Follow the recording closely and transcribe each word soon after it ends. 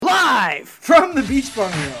Live from the Beach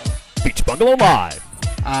Bungalow. Beach Bungalow Live.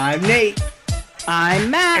 I'm Nate.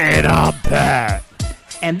 I'm Matt. And I'm Pat.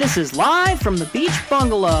 And this is Live from the Beach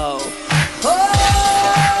Bungalow.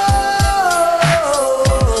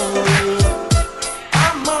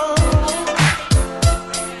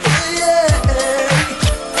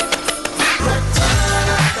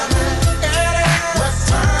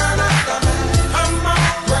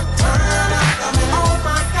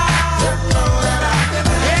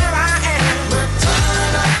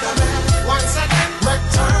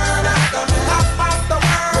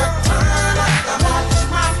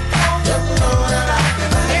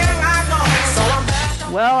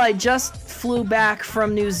 Well, I just flew back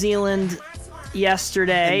from New Zealand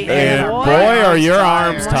yesterday, And boy, are your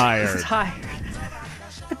arms tired.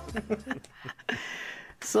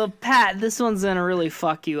 So, Pat, this one's gonna really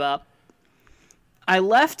fuck you up. I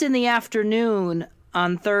left in the afternoon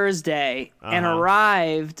on Thursday and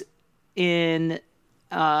arrived in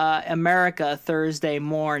America Thursday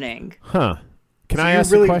morning. Huh. Can I You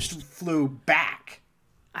ask really a question? flew back.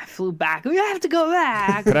 I flew back. We have to go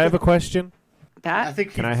back. Could I have a question? Pat? I think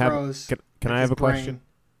he Can I have froze. can I his have a brain. question?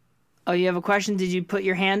 Oh, you have a question? Did you put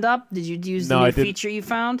your hand up? Did you use the No, new I didn't. feature you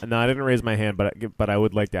found? No, I didn't raise my hand, but I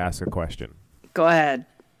would like to ask a question. Go ahead.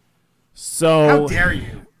 So How dare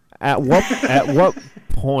you? at what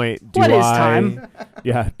point do What is I time?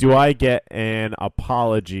 do I get an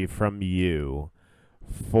apology from you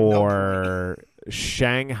for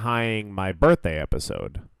shanghaiing my birthday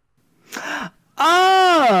episode?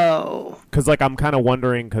 Oh. Because I'm kind of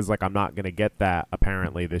wondering, because I'm not gonna get that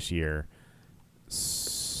apparently this year.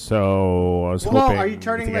 So I was Well, hoping. are you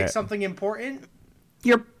turning to like get- something important?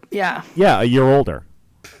 Yeah. Yeah, a year older.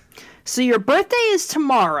 So your birthday is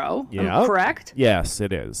tomorrow, Yeah. correct? Yes,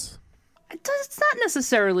 it is. It's not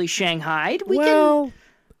necessarily Shanghaied.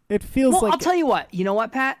 It feels Well, like I'll tell you what. You know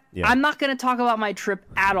what, Pat? Yeah. I'm not going to talk about my trip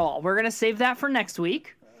at all. We're going to save that for next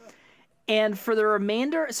week. And for the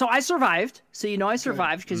remainder, so I survived. So you know I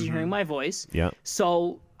survived because you're hearing my voice. Yeah.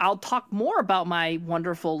 So I'll talk more about my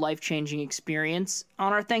wonderful life-changing experience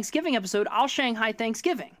on our Thanksgiving episode. I'll Shanghai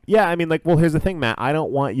Thanksgiving. Yeah, I mean, here's the thing, Matt. I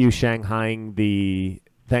don't want you shanghaiing the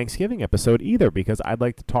Thanksgiving episode either, because I'd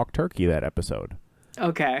like to talk turkey that episode.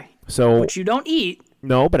 Okay. So Which you don't eat.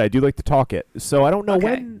 no, but I do like to talk it. So I don't know Okay.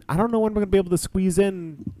 when. I don't know when we're gonna be able to squeeze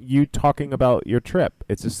in you talking about your trip.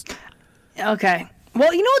 It's just Okay.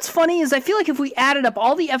 Well, you know what's funny is I feel like if we added up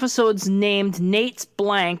all the episodes named Nate's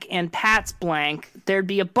blank and Pat's blank, there'd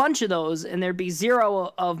be a bunch of those, and there'd be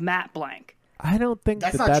zero of Matt blank. I don't think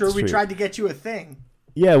That's that not true. We tried to get you a thing.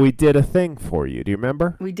 Yeah, we did a thing for you. Do you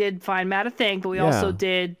remember? We did find Matt a thing, but we Yeah. also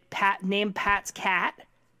did name Pat's cat.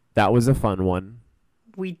 That was a fun one.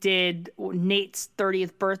 We did Nate's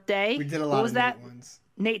 30th birthday. We did a What lot was of that? Nate ones.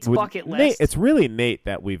 Nate's With bucket list. Nate, it's really Nate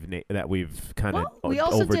that we've kind of well, we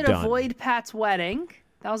also overdone. did avoid Pat's wedding.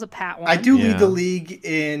 That was a Pat one. I do Yeah. lead the league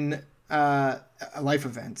in life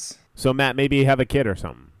events. So Matt, maybe you have a kid or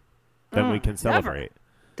something. Then we can celebrate.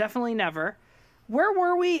 Definitely never. Where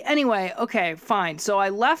were we? Anyway, okay, fine. So I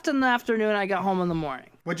left in the afternoon. I got home in the morning.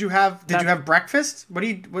 What'd you have? Did you have breakfast?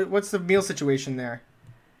 What's the meal situation there?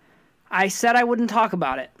 I said I wouldn't talk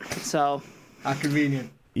about it. So How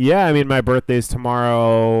convenient. Yeah, I mean, my birthday's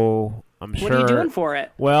tomorrow. I'm sure. what are you doing for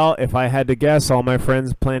it? Well, if I had to guess, all my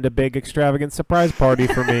friends planned a big extravagant surprise party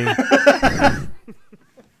for me.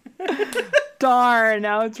 Darn,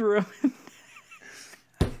 now it's ruined.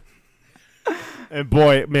 And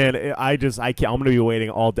boy, man, I can't. I'm gonna be waiting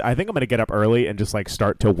all day. I think I'm gonna get up early and just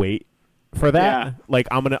start to wait for that. Yeah.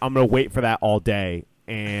 I'm gonna wait for that all day,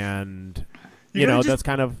 and You're gonna that's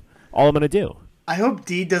kind of all I'm gonna do. I hope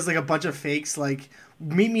Dee does a bunch of fakes,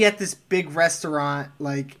 meet me at this big restaurant,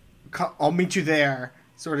 I'll meet you there,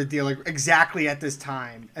 sort of deal, exactly at this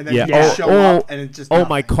time, and then Yeah. you just show up, and it's just my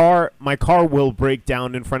nothing. car will break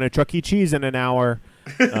down in front of Chuck E. Cheese in an hour.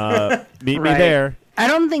 Meet me Right. there. I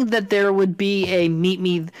don't think that there would be a meet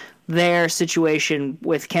me there situation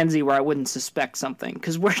with Kenzie where I wouldn't suspect something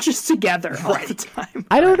because we're just together all the time.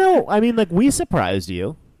 I don't know. I mean, we surprised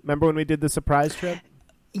you. Remember when we did the surprise trip?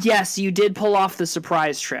 Yes, you did pull off the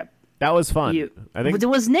surprise trip. That was fun. I think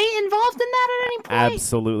Was Nate involved in that at any point?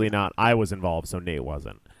 absolutely not. I was involved, so Nate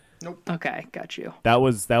wasn't. Nope. Okay, got you. That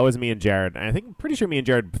was me and Jared. And I'm pretty sure me and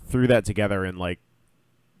Jared threw that together in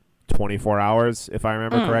 24 hours, if I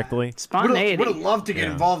remember correctly. Spontaneity. Would have loved to get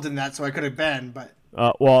Yeah. involved in that, so I could have been, but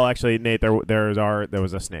Well, actually, Nate, there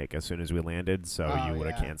was a snake as soon as we landed, so you would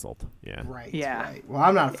have yeah. canceled. Yeah. right. Yeah. Right. Well,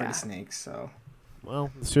 I'm not afraid Yeah. of snakes, so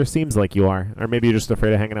Well, it sure seems like you are, or maybe you're just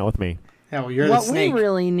afraid of hanging out with me. yeah. Well, you're What the snake. we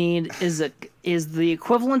really need is the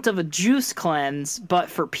equivalent of a juice cleanse, but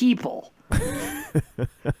for people.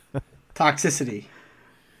 Toxicity.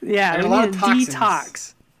 Yeah, And we a lot need of to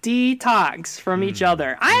toxins. detox from each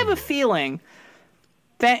other. I have a feeling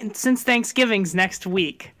that since Thanksgiving's next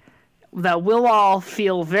week, that we'll all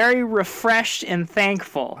feel very refreshed and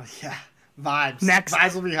thankful Yeah. Vibes. next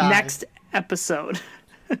Vibes will be high. next episode.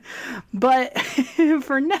 But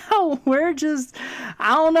for now, we're just,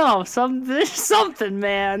 I don't know, there's something,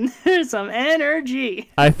 man. There's some energy.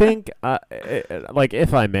 I think, like,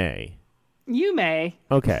 if I may. You may.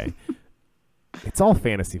 Okay. It's all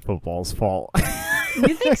fantasy football's fault.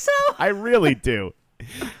 You think so? I really do.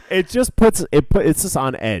 It just puts it's just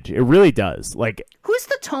on edge. It really does. Like, Who's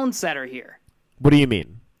the tone setter here? what do you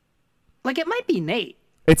mean? Like, it might be Nate.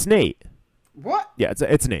 It's Nate. What? Yeah,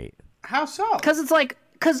 it's Nate. How so? Because it's like,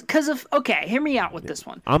 because of, okay, hear me out with this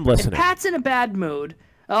one. I'm listening. If Pat's in a bad mood,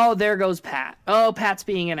 oh, there goes Pat. Oh, Pat's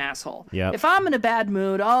being an asshole. Yep. If I'm in a bad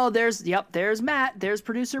mood, oh, there's Matt. There's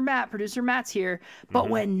producer Matt. Producer Matt's here. But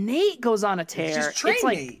when Nate goes on a tear, Just train it's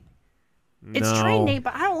like, Nate. it's No. Train Nate,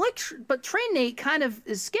 but I don't like, but Train Nate kind of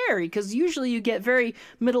is scary because usually you get very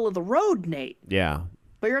middle of the road Nate. Yeah.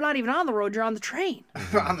 But you're not even on the road, you're on the train.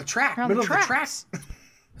 On the track. You're on Middle the of the track. tracks.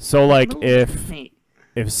 So like Middle if Nate.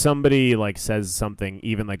 somebody like says something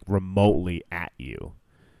even like remotely at you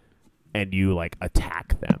and you like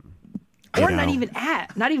attack them. you Or not know? even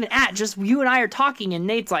at, just you and I are talking and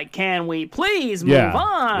Nate's like, can we please move Yeah.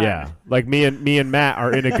 on? Yeah. Like me and Matt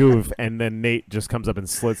are in a goof and then Nate just comes up and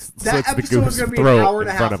slits That the episode goof's is going to be an throat hour in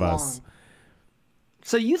and a front half of long. us.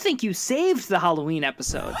 So you think you saved the Halloween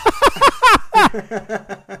episode?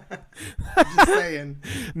 Just saying.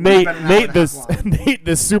 Nate, been an hour Nate, and a half long. Nate,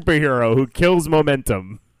 the superhero who kills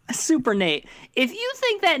momentum. Super Nate. If you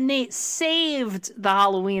think that Nate saved the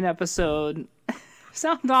Halloween episode,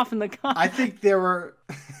 sound off in the comments. I think there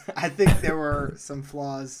were some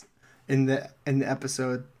flaws in the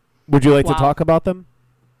episode. Would you like to Wow. talk about them?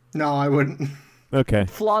 No, I wouldn't. Okay.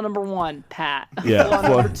 Flaw number 1, Pat. Yeah. Flaw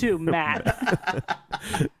Flaw- number 2,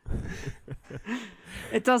 Matt.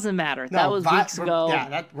 It doesn't matter. No, that was weeks ago.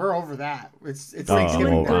 Yeah, we're over that. It's Oh,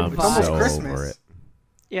 Thanksgiving. good I'm It's almost vibes. Christmas. over it.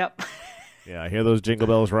 Yep. Yeah, I hear those jingle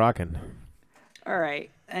bells rocking. All right.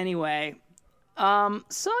 Anyway, so I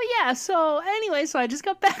just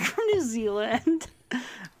got back from New Zealand,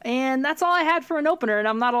 and that's all I had for an opener. And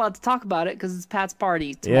I'm not allowed to talk about it because it's Pat's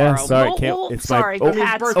party tomorrow. Yeah, sorry, Well, can't- well, it's my- sorry, oh,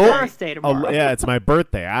 Pat's birthday. birthday tomorrow. Yeah, it's my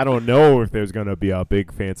birthday. I don't know if there's gonna be a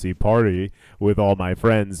big fancy party with all my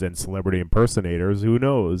friends and celebrity impersonators. Who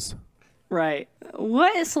knows? Right.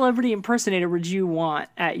 What celebrity impersonator would you want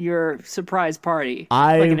at your surprise party?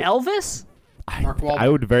 I- Like an Elvis? Mark Wahlberg. I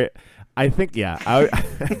would very. I think yeah.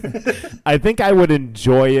 I think I would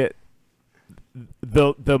enjoy it.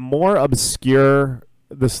 The more obscure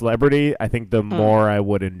the celebrity, I think the more I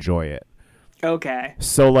would enjoy it. Okay.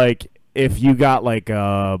 So like, if you got like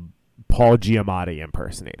a Paul Giamatti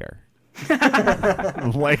impersonator,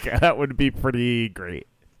 like that would be pretty great.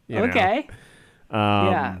 you know? Okay.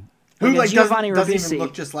 Yeah. Who Like a like Giovanni doesn't Ribisi. even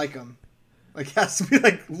look just like him. Like has to be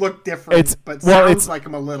like look different, It's- but well, sounds it's- like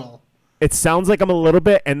him a little. It sounds like I'm a little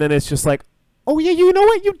bit, and then it's just like, oh yeah, you know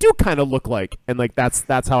what? You do kind of look like, and like that's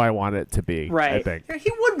how I want it to be. I Right. think. Yeah,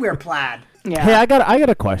 he would wear plaid. Yeah. Hey, I got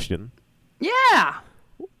a question. Yeah.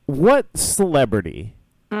 What celebrity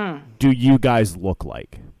do you guys look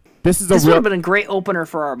like? This is This a would real. have been a great opener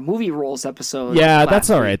for our movie roles episode. Yeah, last that's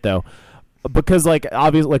all week. right though, because like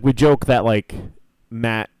obviously, like we joke that like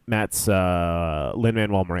Matt's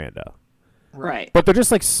Lin-Manuel Miranda, Right. but they're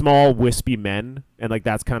just like small, wispy men, and like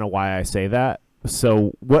that's kind of why I say that.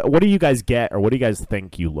 So what do you guys get, or what do you guys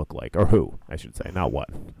think you look like, or who I should say, not what?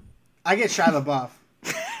 I get Shia LaBeouf.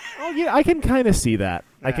 Oh yeah, I can kind of see that.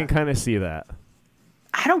 I Yeah. can kind of see that.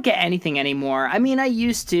 I don't get anything anymore. I mean, I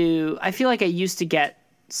feel like I used to get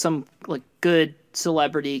some like good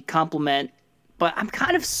celebrity compliment, but I'm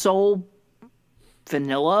kind of so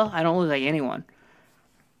vanilla. I don't look like anyone.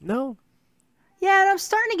 No. Yeah, and I'm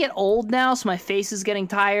starting to get old now, so my face is getting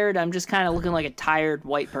tired. I'm just kind of looking like a tired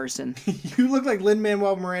white person. You look like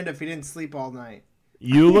Lin-Manuel Miranda if he didn't sleep all night.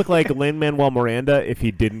 You look like Lin-Manuel Miranda if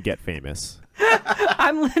he didn't get famous.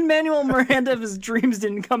 I'm Lin-Manuel Miranda if his dreams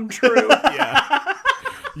didn't come true.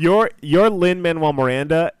 You're Lin-Manuel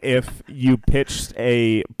Miranda if you pitched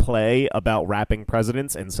a play about rapping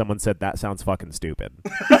presidents and someone said that sounds fucking stupid.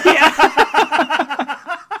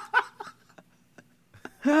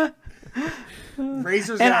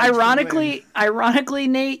 Razor's And edge would ironically,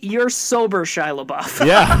 Nate, you're sober Shia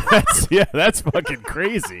LaBeouf. That's fucking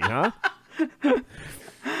crazy, huh? win.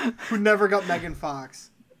 Who never got Megan Fox.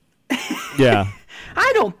 Yeah.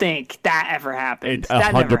 I don't think that ever happened. It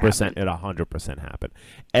That never 100%. happened. It 100% happened.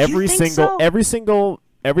 Every think single so? every single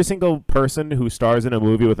every single person who stars in a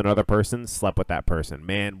movie with another person slept with that person.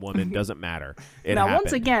 Man, woman, doesn't matter. It Now, happened.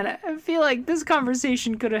 once again, I feel like this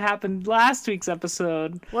conversation could have happened last week's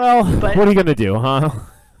episode. Well, but- what are you gonna do, huh?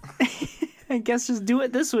 I guess just do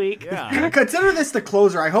it this week. Yeah. Consider this the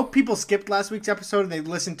closer. I hope people skipped last week's episode and they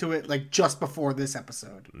listened to it like just before this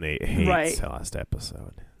episode. Nate hates Right. the last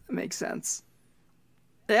episode. That makes sense.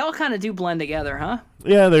 They all kind of do blend together, huh?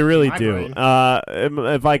 Yeah, they really My do. brain.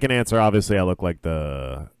 If I can answer, obviously, I look like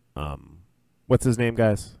the what's his name,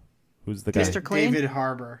 guys? Who's the guy? Mr. Clean? David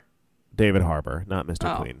Harbour. David Harbour, not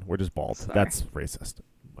Mr. Oh. Clean. We're just bald. Sorry. That's racist.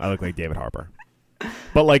 I look like David Harbour,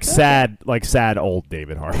 but like sad old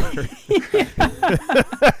David Harbour.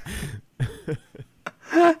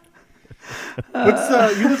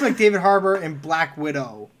 You look like David Harbour in Black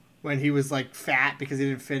Widow when he was like fat because he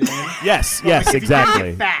didn't fit in. Yes, Like, if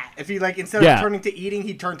exactly. He fat. If he like instead Yeah. of turning to eating,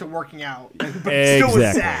 he turned to working out. But it still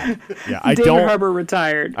was sad. Yeah, I David don't. Harbour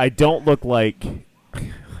retired. I don't look like.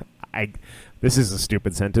 This is a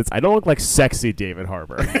stupid sentence. I don't look like sexy David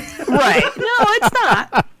Harbour. Right. No, it's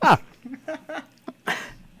not.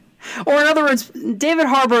 Or in other words, David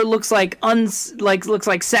Harbour looks like looks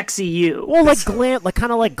like sexy you. Well, like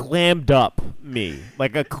kind of like glammed up me,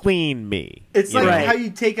 like a clean me. It's you like know? Right. how you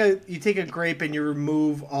take a grape and you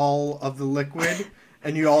remove all of the liquid,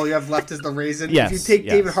 and all you have left is the raisin. Yes, if you take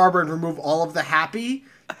yes. David Harbour and remove all of the happy,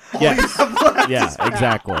 all Yes. you have left Yeah, is fat.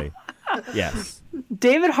 exactly. Yes.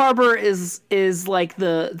 David Harbour is like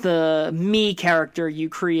the me character you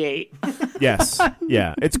create. Yes.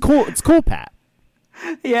 Yeah. It's cool. It's cool, Pat.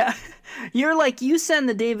 Yeah. You're like, you send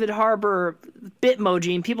the David Harbour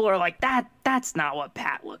Bitmoji and people are like, that's not what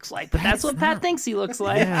Pat looks like, but that's what Pat thinks he looks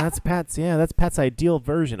like. Yeah, that's Pat's ideal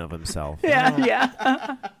version of himself. Yeah, yeah.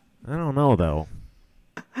 I don't know though.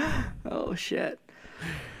 Oh shit.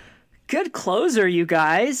 Good closer, you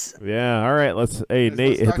guys. Yeah. All right. Hey,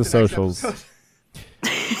 Nate, hit Let's start the next socials. episode.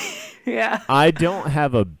 Yeah. I don't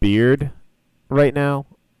have a beard right now,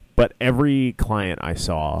 but every client I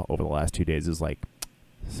saw over the last 2 days is like,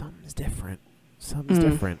 something's different. Something's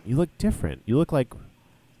different. You look different. You look like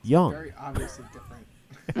young. Very obviously different.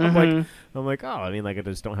 I'm like, oh, I mean, like I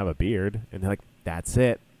just don't have a beard, and they're like, that's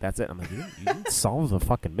it. I'm like, you didn't solve the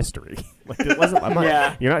fucking mystery. Like it wasn't. I'm not,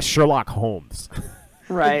 Yeah. You're not Sherlock Holmes.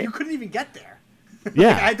 Right. You couldn't even get there. I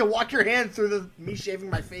Yeah. had to walk your hand through me shaving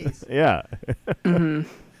my face. Yeah.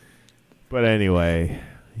 But anyway,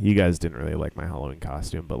 you guys didn't really like my Halloween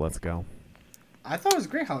costume, but let's go. I thought it was a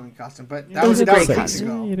great Halloween costume, but It that was was a that was great weeks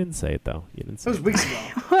costume. ago. You didn't say it though. You didn't That say was it. weeks ago.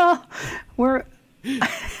 Well, we're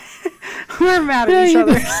mad at each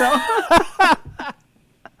other, so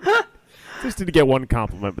Just did get one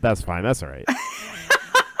compliment, but that's fine. That's all right.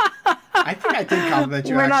 I think I did compliment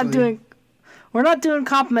you. we're actually. not doing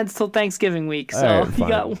compliments till Thanksgiving week. So All right, you fine.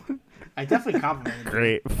 got I definitely complimented you.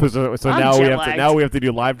 Great. So I'm now we jet-lagged. have to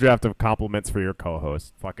do live draft of compliments for your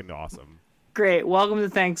co-host. Fucking awesome. great. Welcome to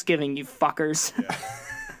Thanksgiving, you fuckers.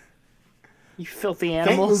 You filthy Thank-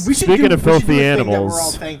 animals. we should Speaking do- of we should do filthy a thing that animals. we're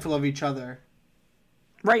all thankful of each other.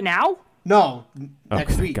 Right now? No, Oh,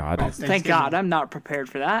 next thank week. God. It's Thank Thanksgiving. God, I'm not prepared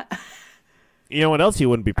for that. You know what else you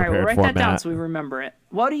wouldn't be All right, prepared we'll write for, that down Matt? so we remember it.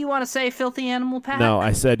 What do you want to say, filthy animal, Pat? No,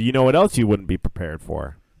 I said, you know what else you wouldn't be prepared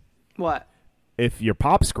for? What? If your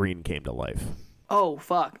pop screen came to life. Oh,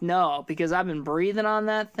 fuck, no, because I've been breathing on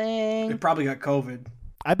that thing. They probably got COVID.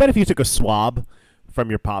 I bet if you took a swab from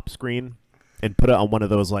your pop screen and put it on one of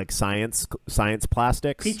those like science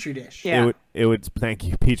plastics, Petri dish. Yeah. it would thank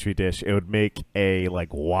you, Petri dish. It would make a like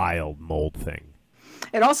wild mold thing.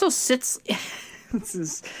 It also sits... this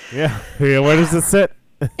is... Yeah. Yeah. Where does it sit?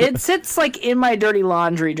 It sits, like, in my dirty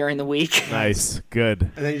laundry during the week. Nice. Good.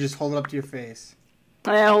 And then you just hold it up to your face.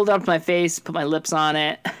 I hold it up to my face, put my lips on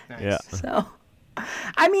it. Nice. Yeah. So...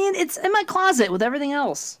 I mean, it's in my closet with everything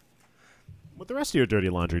else. With the rest of your dirty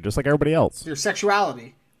laundry, just like everybody else. Your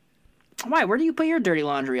sexuality. Why? Where do you put your dirty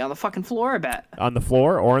laundry? On the fucking floor, I bet. On the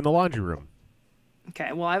floor or in the laundry room.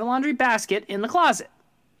 Okay, well, I have a laundry basket in the closet.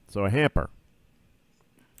 So a hamper.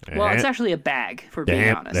 Well, it's actually a bag, for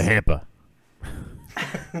being honest. The hamper.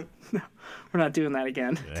 We're not doing that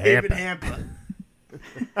again. The David hamper.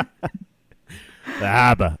 Hampa. The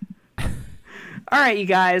hamper. All right, you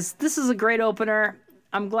guys. This is a great opener.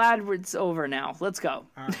 I'm glad it's over now. Let's go.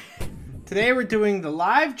 Today we're doing the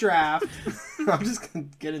live draft. I'm just going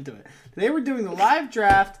to get into it. Today we're doing the live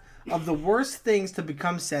draft of the worst things to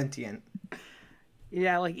become sentient.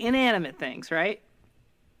 Yeah, like inanimate things, right?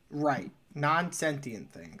 Right.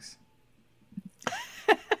 Non-sentient things.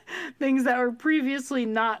 Things that were previously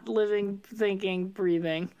not living, thinking,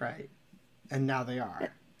 breathing. Right. And now they are.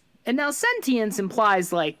 And now sentience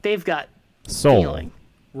implies, like, they've got Soul. feeling.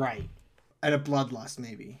 Right. and a bloodlust,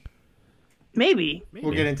 maybe. Maybe.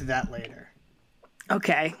 We'll get into that later.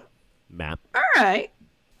 Okay. Matt. All right.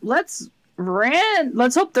 Let's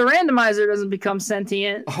hope the randomizer doesn't become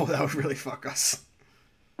sentient. Oh, that would really fuck us.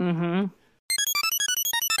 Mm-hmm.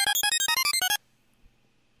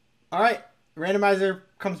 All right. Randomizer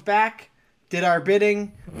comes back. Did our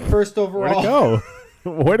bidding. First overall. Where'd it go?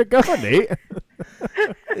 Where'd it go, Nate?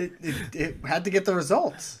 It had to get the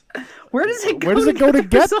results. Where does it go? Where does it go to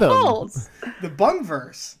get them? results? The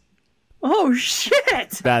Bungverse. Oh shit!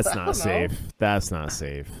 That's not safe. That's not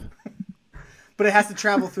safe. But it has to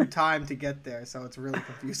travel through time to get there, so it's really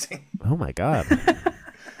confusing. Oh my god.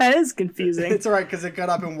 That is confusing. It's alright, because it got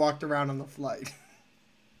up and walked around on the flight.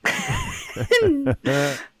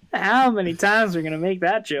 How many times are we gonna make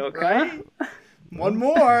that joke, Right? huh? One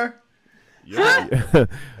more. Yeah.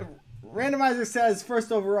 Randomizer says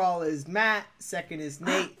first overall is Matt, second is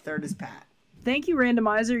Nate, third is Pat. Thank you,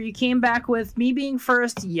 randomizer. You came back with me being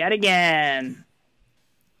first yet again.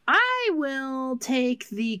 I will take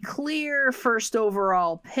the clear first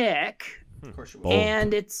overall pick, Of course you Bold. will.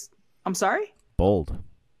 and it's. I'm sorry? Bold.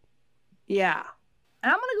 Yeah.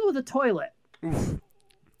 And I'm going to go with the toilet.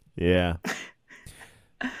 Yeah.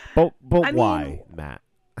 But I why, mean- Matt?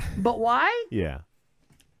 But why? Yeah.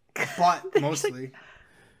 But mostly.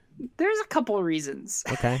 There's a couple of reasons.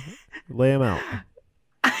 Okay. Lay him out.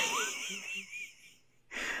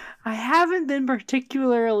 I haven't been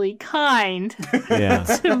particularly kind Yeah.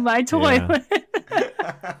 to my toilet.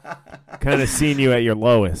 Kind of seen you at your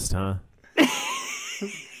lowest, huh?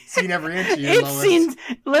 Seen every inch of your It's lowest. seen,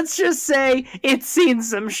 let's just say, it's seen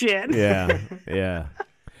some shit. Yeah. Yeah.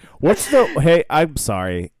 What's the Hey, I'm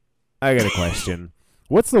sorry. I got a question.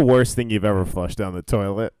 What's the worst thing you've ever flushed down the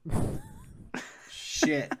toilet?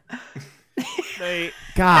 Shit.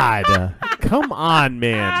 God. Come on,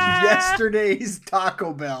 man. Yesterday's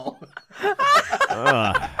Taco Bell.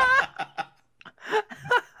 Ugh.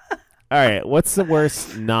 All right, what's the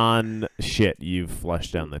worst non-shit you've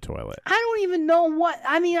flushed down the toilet? I don't even know what.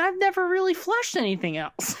 I mean, I've never really flushed anything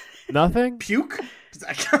else. Nothing? Puke? Does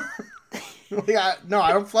that count? Yeah, no,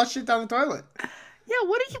 I don't flush shit down the toilet. Yeah,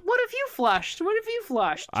 what have you flushed? What have you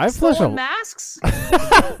flushed? I've flushed Stolen a- masks?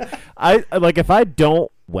 I like if I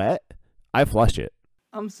don't wet, I flush it.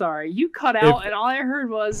 I'm sorry, you cut out, and all I heard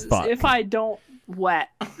was Fuck. if I don't wet,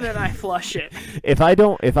 then I flush it. If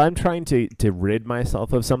I'm trying to rid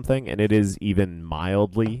myself of something and it is even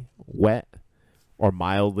mildly wet or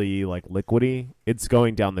mildly like liquidy, it's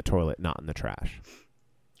going down the toilet, not in the trash.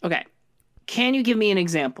 Okay, can you give me an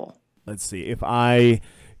example? Let's see. If I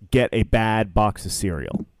get a bad box of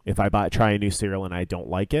cereal, if I try a new cereal and I don't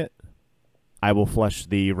like it, I will flush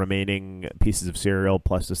the remaining pieces of cereal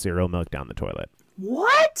plus the cereal milk down the toilet.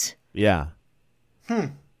 What? Yeah.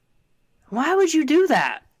 Why would you do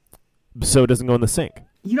that? So it doesn't go in the sink.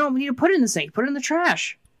 You don't need to put it in the sink. Put it in the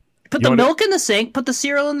trash. Put You the wanna- milk in the sink. Put the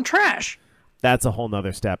cereal in the trash. That's a whole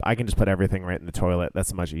nother step. I can just put everything right in the toilet.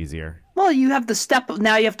 That's much easier. Well, you have the step.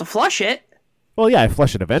 Now you have to flush it. Well, yeah, I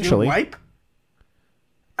flush it Do you eventually. wipe?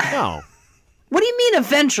 No. What do you mean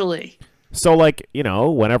eventually? So, like,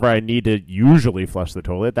 whenever I need to usually flush the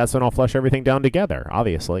toilet, that's when I'll flush everything down together.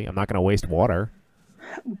 Obviously, I'm not going to waste water.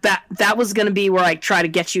 That was gonna be where I try to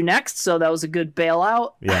get you next. So that was a good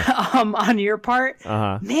bailout. Yeah. On your part.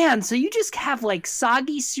 Uh-huh. Man, so you just have like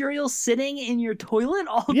soggy cereal sitting in your toilet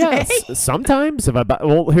all day? Yes. Sometimes if I buy,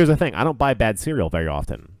 well, here's the thing. I don't buy bad cereal very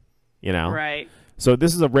often, Right. So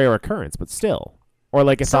this is a rare occurrence, but still. Or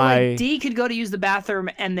like if So I like D could go to use the bathroom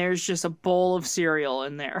and there's just a bowl of cereal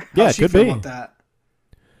in there. Yeah, How's it she could feel be. about that?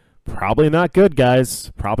 Probably not good,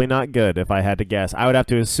 guys. Probably not good if I had to guess. I would have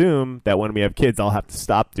to assume that when we have kids, I'll have to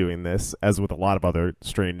stop doing this, as with a lot of other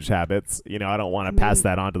strange habits. I don't want to pass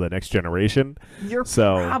that on to the next generation. You're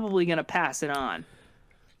So- probably gonna pass it on.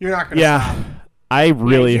 You're not gonna Yeah. stop. I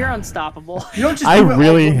really You're unstoppable. You don't just I do it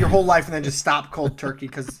really- your whole life and then just stop cold turkey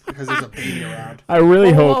because there's a baby around. I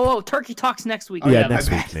really Whoa, hope whoa, whoa! Turkey talks next week. Yeah, yeah, my next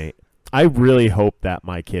bad. week, Nate. I really hope that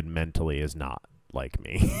my kid mentally is not like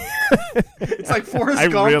me. It's like Forrest I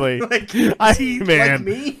Gump. really- Like, I- is he man. like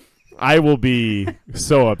me? I will be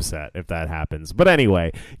so upset if that happens. But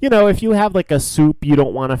anyway, if you have like a soup you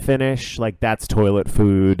don't want to finish, like that's toilet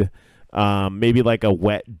food. Maybe like a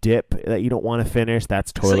wet dip that you don't want to finish,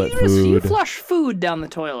 that's So toilet you food. flush food down the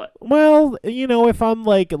toilet. Well, if I'm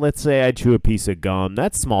like, let's say I chew a piece of gum,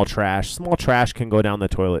 that's small trash. Small trash can go down the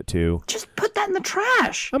toilet too. Just put that in the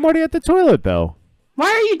trash. I'm already at the toilet though. Why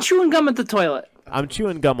are you chewing gum at the toilet? I'm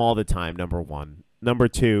chewing gum all the time, number one. Number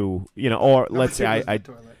two, or let's say Number two I goes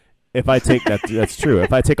to the toilet. if I take that's true.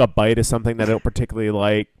 If I take a bite of something that I don't particularly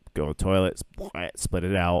like, go to the toilet, split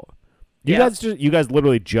it out. You Yeah. you guys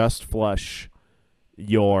literally just flush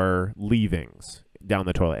your leavings down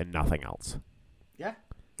the toilet and nothing else. Yeah.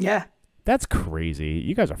 Yeah. That's crazy.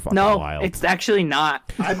 You guys are fucking No, wild. it's actually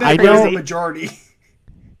not. I I bet know- there's a majority.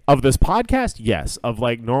 Of this podcast, yes. Of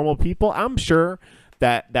like normal people, I'm sure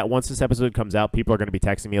that once this episode comes out, people are going to be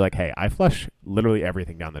texting me like, "Hey, I flush literally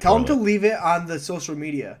everything down the Tell toilet." them to leave it on the social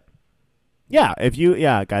media. Yeah,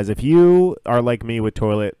 guys, if you are like me with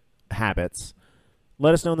toilet habits,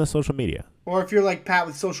 let us know on the social media. Or if you're like Pat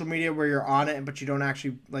with social media where you're on it, but you don't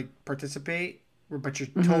actually like participate, but you're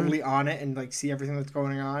totally on it and like see everything that's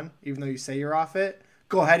going on, even though you say you're off it,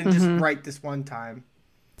 go ahead and just write this one time.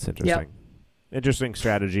 It's interesting. Interesting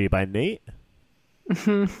strategy by Nate.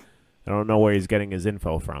 I don't know where he's getting his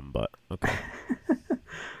info from, but okay.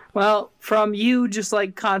 Well, from you just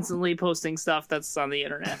like constantly posting stuff that's on the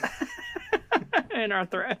internet in our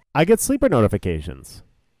thread. I get sleeper notifications.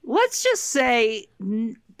 Let's just say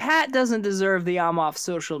Pat doesn't deserve the I'm off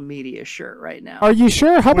social media shirt right now. Are you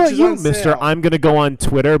sure? How Which about is you, on Mister? sale. I'm going to go on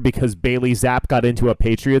Twitter because Bailey Zapp got into a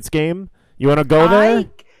Patriots game. You want to go there?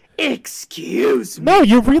 Excuse me. No,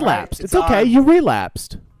 you relapsed. All right, it's okay. You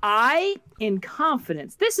relapsed. In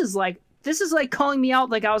confidence. This is like calling me out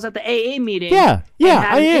like I was at the AA meeting. Yeah, and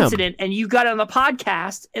had I an am. incident, and you got on the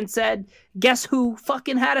podcast and said, "Guess who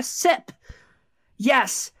fucking had a sip?"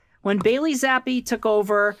 Yes, when Bailey Zappi took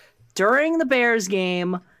over during the Bears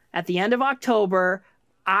game at the end of October,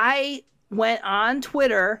 I went on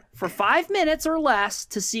Twitter for 5 minutes or less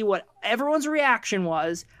to see what everyone's reaction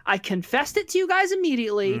was. I confessed it to you guys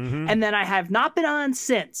immediately, and then I have not been on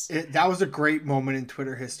since. That was a great moment in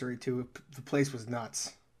Twitter history too. The place was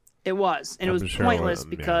nuts. It was, and it I'm was sure it pointless was,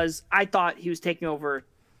 yeah. because I thought he was taking over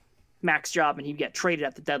Mac's job and he'd get traded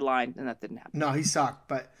at the deadline, and that didn't happen. No, he sucked,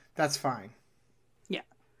 but that's fine. Yeah,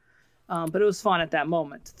 but it was fun at that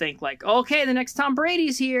moment to think like, okay, the next Tom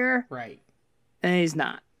Brady's here, Right. and he's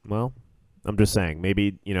not. Well, I'm just saying,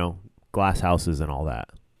 maybe, glass houses and all that.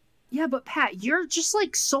 Yeah, but Pat, you're just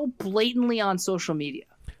like so blatantly on social media.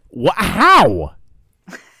 How?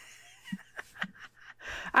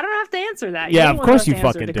 I don't have to answer that. Yeah, You're of the one course who you has to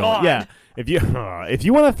answer fucking to don't. God. Yeah, if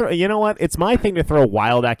you want to throw, you know what? It's my thing to throw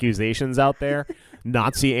wild accusations out there.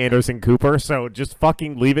 Nazi Anderson Cooper. So just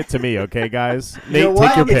fucking leave it to me, okay, guys? Nate, know take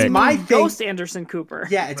what? your It's pick. my thing. Ghost Anderson Cooper.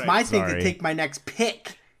 Yeah, it's my thing sorry. to take my next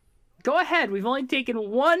pick. Go ahead. We've only taken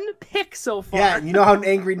one pick so far. Yeah, you know how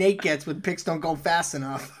angry Nate gets when picks don't go fast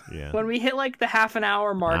enough. Yeah. When we hit like the half an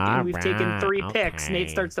hour mark and we've taken Alright, 3 picks, okay. Nate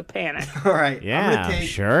starts to panic. All right. I'm Yeah, gonna take,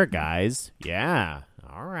 sure, guys. Yeah.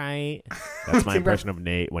 All right. That's my impression of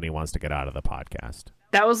Nate when he wants to get out of the podcast.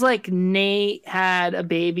 That was like Nate had a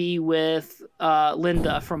baby with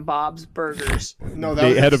Linda from Bob's Burgers. No, that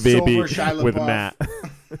Nate was had a baby Silver Shia with LaBeouf. Matt.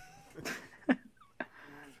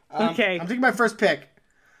 Okay. I'm taking my first pick.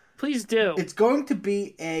 Please do. It's going to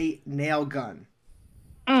be a nail gun.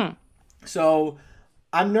 Mm. So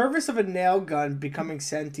I'm nervous of a nail gun becoming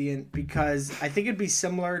sentient because I think it'd be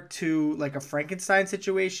similar to like a Frankenstein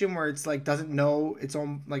situation where it's like doesn't know its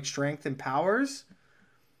own like strength and powers.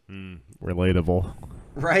 Relatable.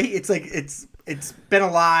 Right? It's like it's been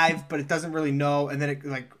alive, but it doesn't really know, and then it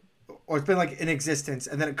like, or it's been like in existence,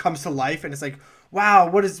 and then it comes to life, and it's like, wow,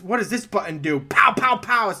 what does this button do? Pow, pow,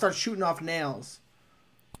 pow! It starts shooting off nails.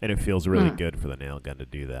 And it feels really good for the nail gun to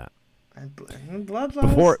do that. And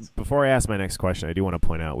bloodlust. Before I ask my next question, I do want to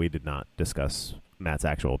point out we did not discuss Matt's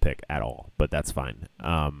actual pick at all, but that's fine.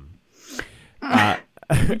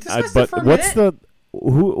 discussed it But for a what's minute.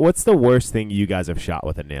 what's the worst thing you guys have shot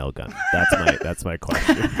with a nail gun? That's my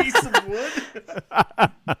question. Piece of wood.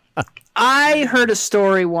 I heard a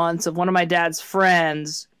story once of one of my dad's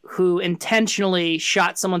friends who intentionally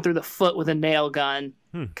shot someone through the foot with a nail gun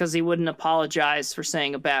because he wouldn't apologize for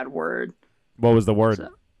saying a bad word. What was the word?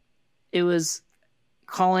 It was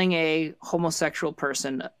calling a homosexual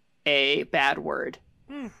person a bad word.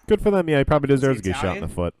 Good for them. Yeah, he probably deserves to he get shot in Italian?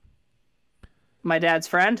 the foot. My dad's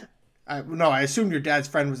friend? No, I assumed your dad's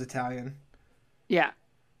friend was Italian. Yeah.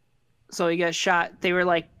 So he got shot. They were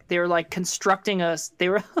like constructing us. They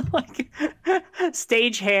were like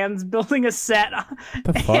stage hands building a set,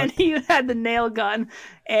 The fuck? and he had the nail gun.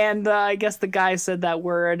 And I guess the guy said that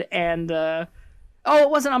word. And it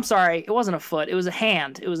wasn't. I'm sorry, it wasn't a foot. It was a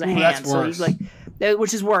hand. It was a hand. That's So he was worse. like,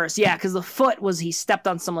 which is worse. Yeah, because the foot was he stepped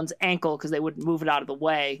on someone's ankle because they wouldn't move it out of the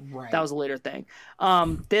way. Right. That was a later thing.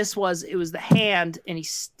 It was the hand, and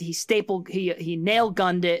he nail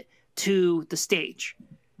gunned it to the stage.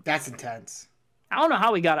 That's intense. I don't know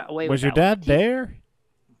how he got away with Was your that one. dad there?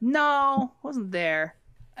 No, wasn't there.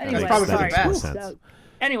 Anyway, probably for the sorry. best. Ooh, that-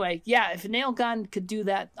 Anyway, yeah, if a nail gun could do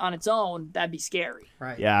that on its own, that'd be scary.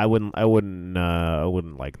 Right. Yeah, I wouldn't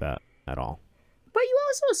like that. at all. But you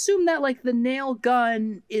also assume that like the nail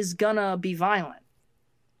gun is gonna be violent.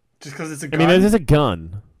 Just because it's a I gun. mean, it is a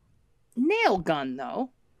gun. Nail gun though.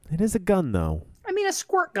 It is a gun, though. I mean, a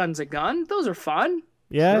squirt gun's a gun. Those are fun.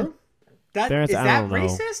 Yeah. True. That There's- is I that don't know.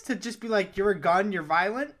 racist to just be like, you're a gun, you're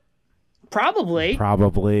violent? Probably.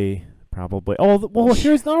 Probably. Oh, well,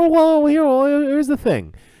 here's here's the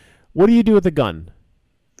thing. What do you do with a gun?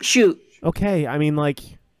 Shoot. Okay, I mean, like,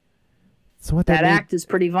 so what That mean- act is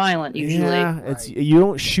pretty violent usually. Yeah, it's you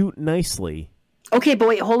don't shoot nicely. Okay, but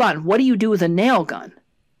wait, hold on. What do you do with a nail gun?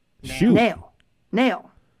 Shoot.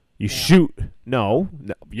 Nail. You shoot. No,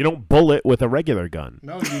 you don't bullet with a regular gun.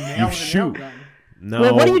 No, you nail with a shoot. nail gun. No.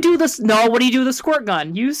 Wait, what do you do with this? No, what do you do with a squirt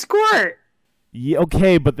gun? You squirt. Yeah,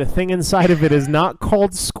 okay, but the thing inside of it is not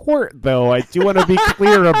called squirt, though. I do want to be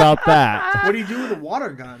clear about that. What do you do with a water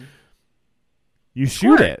gun? You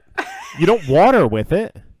shoot it. You don't water with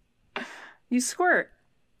it. You squirt.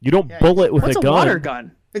 You don't Yeah, bullet with What's a a gun. water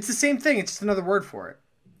gun? It's the same thing. It's just another word for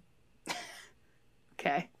it.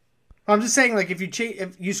 Okay. I'm just saying, like, if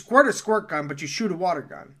you squirt a squirt gun, but you shoot a water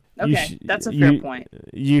gun. You Okay, sh- that's a fair you- point.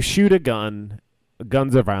 You shoot a gun.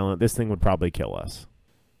 Guns are violent. This thing would probably kill us.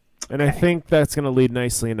 And I think that's going to lead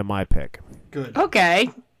nicely into my pick. Good. Okay.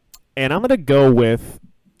 And I'm going to go with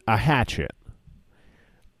a hatchet.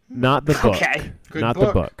 Not the book. Okay. Good Not book.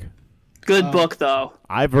 the book. Good book though.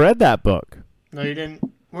 I've read that book. No, you didn't.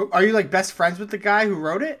 Are you, like, best friends with the guy who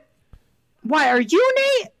wrote it? Why are you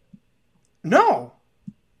Nate? No.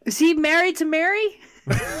 Is he married to Mary?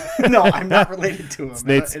 No, I'm not related to him.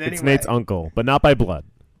 Nate's, in any it's way. Nate's uncle, but not by blood.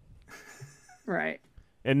 Right.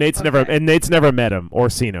 And Nate's Okay. never met him or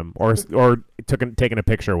seen him or taken a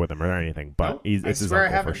picture with him or anything. But Nope, it's I his swear I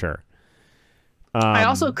uncle for haven't. sure. I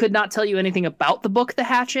also could not tell you anything about the book The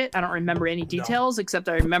Hatchet. I don't remember any details except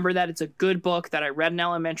I remember that it's a good book that I read in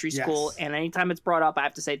elementary school, Yes. and anytime it's brought up, I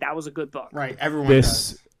have to say that was a good book. Right, everyone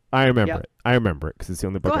This does. I remember Yep. it. I remember it because it's the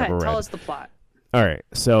only book Go I ahead, ever tell read. us the plot. All right,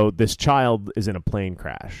 so this child is in a plane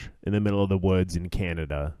crash in the middle of the woods in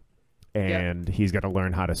Canada, and he's got to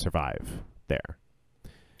learn how to survive there.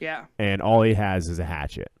 Yeah. And all he has is a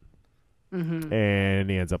hatchet. Mm-hmm. And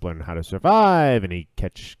he ends up learning how to survive, and he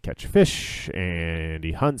catch fish, and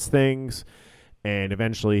he hunts things, and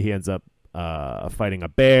eventually he ends up fighting a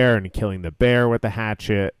bear and killing the bear with the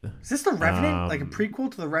hatchet. Is this The Revenant? Like a Um, prequel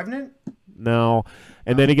to The Revenant? No,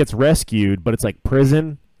 and then he gets rescued, but it's like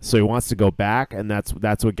prison, so he wants to go back, and that's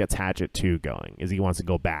what gets Hatchet 2 going. Is he wants to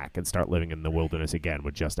go back and start living in the wilderness again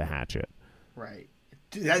with just a hatchet. Right.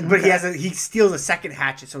 But he steals a second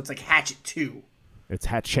hatchet, so it's like Hatchet 2. It's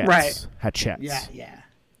hatchets. Right. Hatchets. Yeah.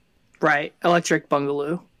 Right. Electric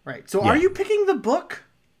Bungalow. Right. So Yeah. are you picking the book?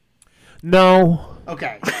 No,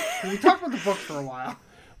 Okay. We talked about the book for a while.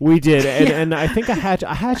 we did, and I think a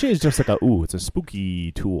hatchet is just like it's a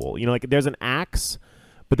spooky tool. You know, like there's an axe,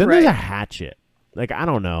 but then there's Right. a hatchet. Like I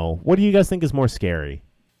don't know. What do you guys think is more scary?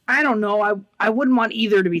 I don't know. I wouldn't want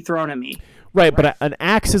either to be thrown at me. Right, but an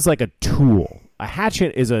axe is like a tool. A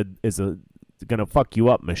hatchet is a gonna fuck you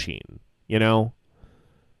up machine. You know.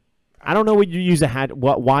 I don't know what you use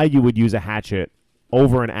why you would use a hatchet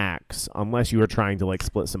over an axe unless you were trying to like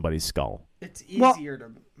split somebody's skull. It's Well- easier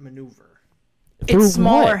to maneuver. Through It's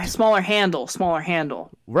smaller, what? smaller handle.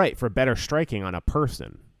 Right, for better striking on a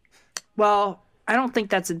person. Well, I don't think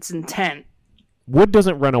that's its intent. Wood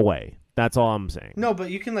doesn't run away. That's all I'm saying. No, but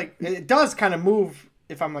you can it does kind of move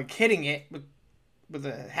if I'm like hitting it with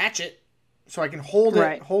a hatchet, so I can hold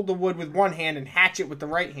Right. hold the wood with one hand and hatch it with the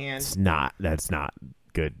right hand. That's not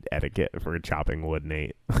good etiquette for chopping wood,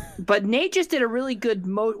 Nate. But Nate just did a really good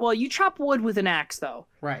well, you chop wood with an axe though.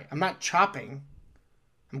 Right. I'm not chopping.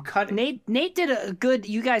 I'm cutting. Nate did a good,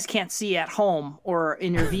 you guys can't see at home or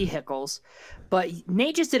in your vehicles, but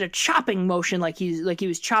Nate just did a chopping motion like he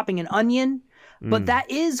was chopping an onion, but that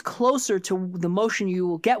is closer to the motion you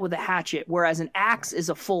will get with a hatchet, whereas an axe is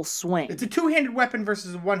a full swing. It's a two-handed weapon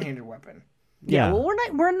versus a one-handed weapon. Yeah. Well,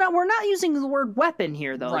 we're not using the word weapon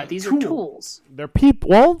here though. Right, These tool. are tools. They're people.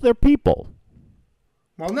 Well, they're people.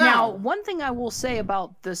 Well, Now, now one thing I will say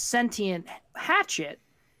about the sentient hatchet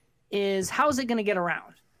is how is it going to get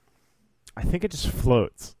around? I think it just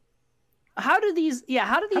floats. How do these do any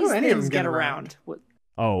of things them get get around?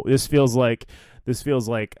 Oh, this feels like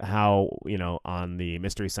how, on the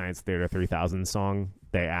Mystery Science Theater 3000 song,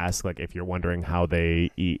 they ask like if you're wondering how they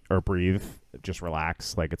eat or breathe, just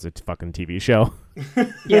relax, like it's a fucking TV show.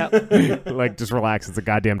 Yeah. Like just relax, it's a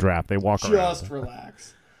goddamn draft. They walk just around.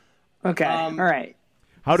 relax. Okay. All right.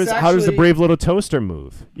 How does It's the actually- brave little toaster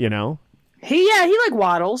move, He like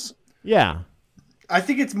waddles. Yeah. I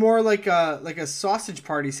think it's more like a sausage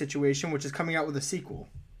party situation, which is coming out with a sequel.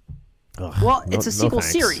 Ugh, Well, no- it's a no sequel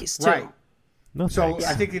thanks. series too. Right. No So thanks.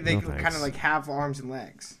 I think they No could kind thanks. of like have arms and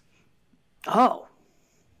legs. Oh.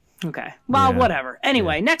 Okay. Well, Yeah. whatever.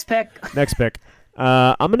 Anyway, next pick. Next pick.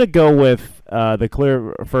 I'm going to go with the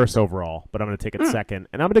clear first overall, but I'm going to take it second.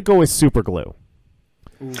 And I'm going to go with super glue.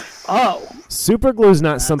 Oh. Super glue is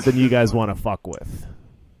not something you guys want to fuck with.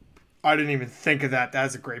 I didn't even think of that.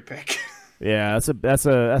 That's a great pick. Yeah, that's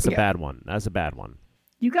a Yeah. bad one. That's a bad one.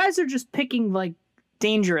 You guys are just picking like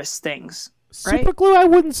dangerous things, right? Super glue, I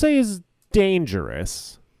wouldn't say is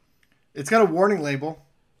dangerous. It's got a warning label.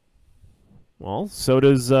 Well, so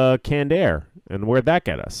does canned air. And where'd that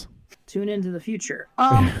get us? Tune into the future.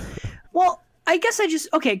 Well, I guess I just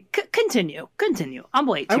okay. Continue. I'm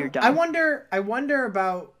late to your done. I wonder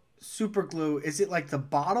about super glue. Is it like the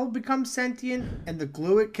bottle becomes sentient and the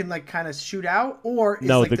glue it can like kind of shoot out, or is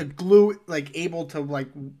No, like the- the glue like able to like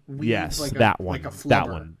weave Yes, like that a, one. like a flubber? That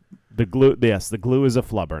one. The glue. Yes, the glue is a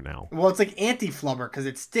flubber now. Well, it's like anti-flubber because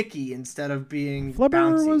it's sticky instead of being Flubber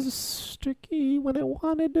bouncy. was sticky when it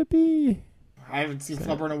wanted to be. I haven't seen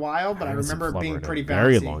flubber in a while, but I haven't seen remember it being Flubber in a pretty bouncy.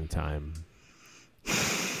 very long time.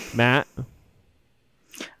 Matt.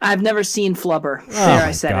 I've never seen Flubber. Oh There, I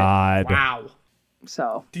my said God. Wow. it.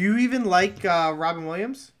 So Do you even like Robin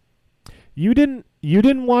Williams? You didn't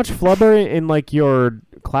watch Flubber in like your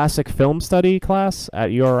classic film study class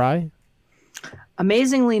at URI?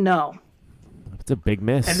 amazingly, no. It's a big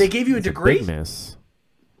miss. And they gave you a It's degree? big miss.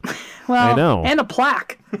 Well, I know. and a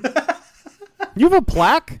plaque. You have a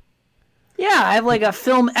plaque? Yeah, I have like a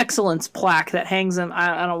film excellence plaque that hangs on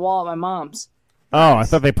a wall at my mom's. Oh, I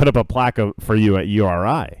thought they put up a plaque for you at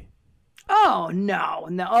URI. Oh no.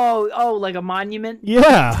 Oh, like a monument.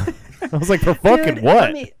 Yeah. I was like, for fucking Dude,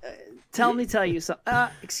 what? Tell you something.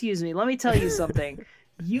 Excuse me. Let me tell you something.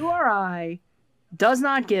 URI does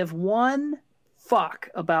not give one fuck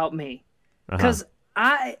about me because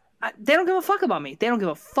they don't give a fuck about me. They don't give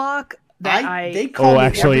a fuck that They call me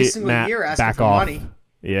actually, every single Matt, year asking back for off. money.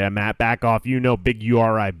 Yeah, Matt, back off. You know, big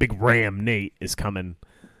URI, big Ram Nate is coming.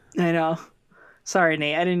 I know. Sorry,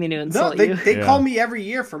 Nate. I didn't mean to No, insult they you. call me every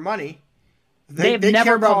year for money. They've They never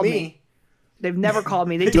care about called me. me. They've never called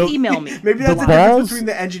me. They do email me. Maybe that's The the difference balls- between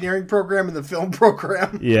the engineering program and the film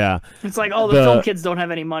program. Yeah. It's like, oh, the film kids don't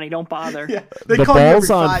have any money. Don't bother. Yeah, they The call you every balls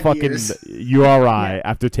on 5 fucking years. URI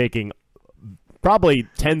after taking probably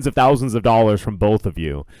tens of thousands of dollars from both of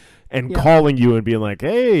you and calling you and being like,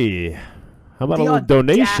 hey, how about The a little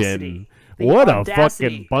donation? audacity. The What audacity. a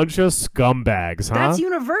fucking bunch of scumbags, huh? That's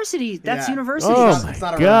university. That's Yeah. university. Oh It's my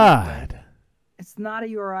not a God. It's not a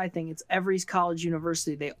URI thing. It's every college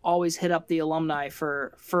university. They always hit up the alumni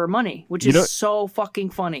for money, which is know- so fucking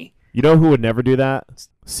funny. You know who would never do that?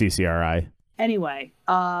 CCRI. Anyway,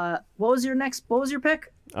 what was your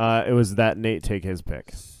pick? It was that Nate take his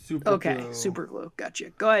pick. Super Okay, glue. super glue. Gotcha.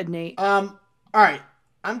 Go ahead, Nate. All right.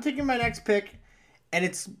 I'm taking my next pick, and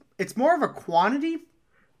it's more of a quantity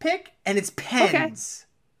pick, and it's pens.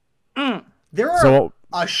 There are So-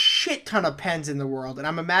 a shit ton of pens in the world, and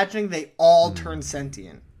I'm imagining they all turn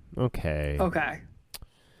sentient. Okay. Okay.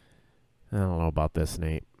 I don't know about this,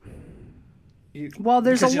 Nate. Well,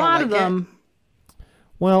 there's a Because you don't lot of like it? them.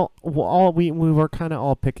 Well, we were kind of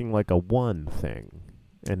all picking like a one thing,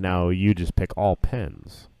 and now you just pick all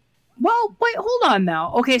pens. Well, wait, hold on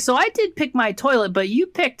now. Okay, so I did pick my toilet, but you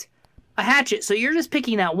picked a hatchet. So you're just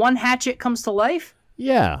picking that one hatchet comes to life?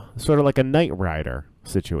 Yeah, sort of like a Knight Rider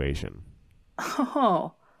situation.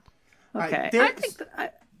 Oh. Okay. Alright, I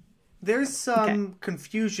think There's some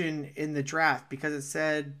confusion in the draft because it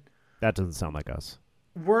said That doesn't sound like us.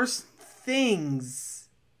 worst things.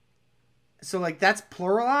 So like that's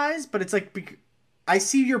pluralized, but it's like I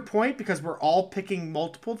see your point because we're all picking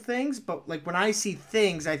multiple things, but like when I see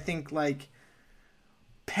things, I think like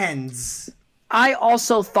pens. I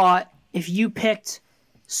also thought if you picked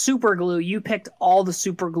super glue, you picked all the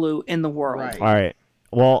super glue in the world. Right. All right.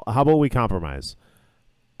 Well, how about we compromise?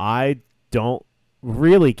 I don't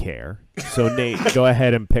really care. So Nate, go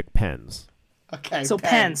ahead and pick pens. Okay. So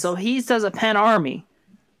pen. So he does a pen army.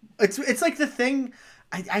 It's like the thing.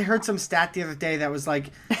 I heard some stat the other day that was like,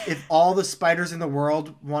 if all the spiders in the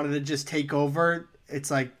world wanted to just take over,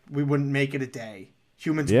 it's like we wouldn't make it a day.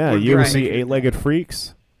 Humans. Yeah, wouldn't you ever make see it a day. Eight-Legged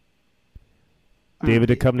Freaks? David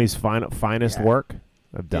Duchovny's finest Yeah. work.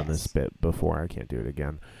 I've done Yes. this bit before. I can't do it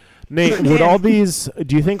again. Nate, would all these?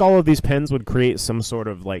 Do you think all of these pens would create some sort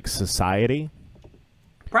of like society?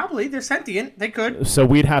 Probably they're sentient. They could. So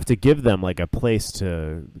we'd have to give them like a place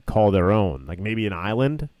to call their own, like maybe an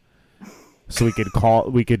island. so we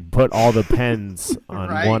could put all the pens on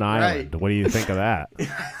Right, one right. island. What do you think of that?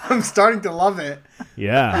 I'm starting to love it.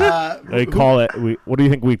 Yeah. They call it. What do you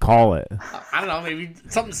think we call it? I don't know, maybe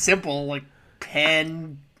something simple like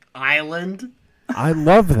Pen Island. I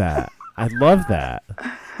love that. I love that.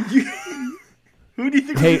 Who do you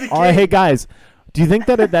think? Hey, would be the king? hey guys, do you think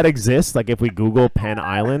that exists? Like, if we Google Penn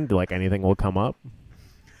Island, like anything will come up?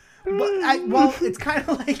 Well, it's kind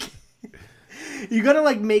of like you gotta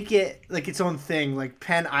like make it like its own thing. Like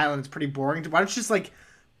Penn Island is pretty boring. Why don't you just like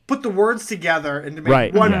put the words together and to make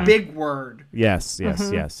Right, one yeah. big word? Yes,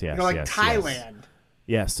 yes. You know, like yes, Thailand,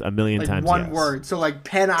 Yes, a million like times. one yes. word. So like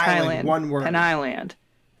Penn Island, Thailand. one word. Penn Island.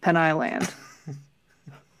 Penn Island.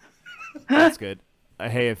 That's good.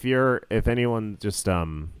 Hey, if anyone just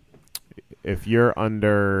if you're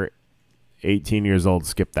under 18 years old,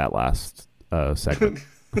 skip that last segment.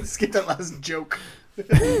 Let's get that last joke.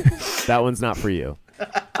 That one's not for you.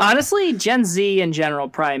 Honestly, Gen Z in general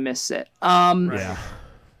probably miss it. Yeah.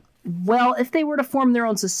 Well, if they were to form their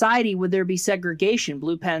own society, would there be segregation?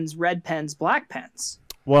 Blue pens, red pens, black pens?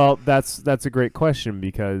 Well, that's a great question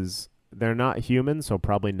because they're not human, so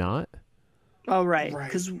probably not. Oh, right. Right.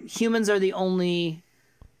 Because humans are the only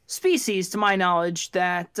species, to my knowledge,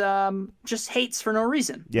 that just hates for no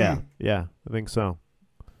reason. Yeah, yeah, I think so.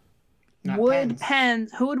 Not Would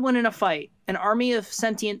pens. who would win in a fight? An army of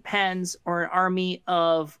sentient pens or an army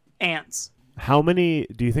of ants? How many?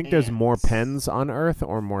 Do you think there's more Ants. pens on Earth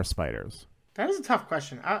or more spiders? That is a tough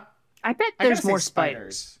question. I bet I there's gotta more say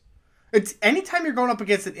spiders. It's anytime you're going up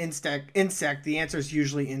against an insect, the answer is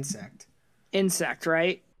usually insect. Insect,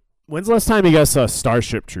 right? When's the last time you guys saw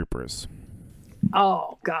Starship Troopers?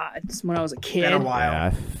 Oh, God. It's when I was a kid. Been a while. Yeah, I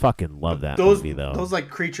fucking love that Those movie though. those like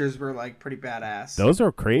creatures were like pretty badass. Those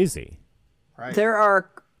are crazy. right? There are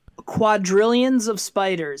quadrillions of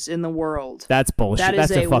spiders in the world. That's bullshit. That is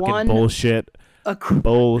That's a a fucking one- bullshit. A, qu-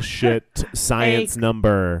 Bullshit science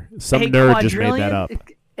number. Some a nerd just made that up.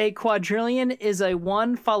 A quadrillion is a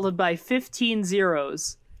 1 followed by 15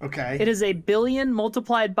 zeros. Okay. It is a billion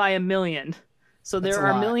multiplied by a million. So That's there a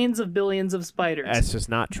are lot. millions of billions of spiders. That's just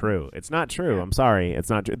not true. It's not true. I'm sorry. It's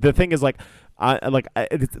not true. The thing is, what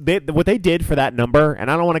they did for that number, and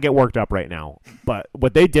I don't want to get worked up right now, but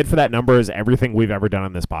what they did for that number is everything we've ever done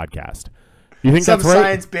on this podcast. You think Some that's right?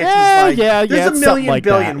 science bitch is like, yeah, there's a it's something million like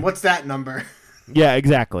billion. that. What's that number? Yeah,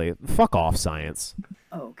 exactly. Fuck off, science.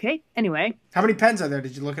 Okay. Anyway, How many pens are there?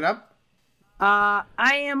 Did you look it up? I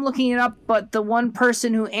am looking it up, but the one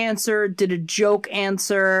person who answered did a joke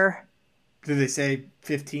answer. Did they say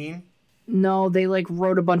 15? No, they like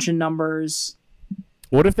wrote a bunch of numbers.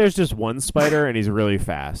 What if there's just one spider and he's really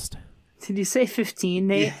fast? Did you say 15,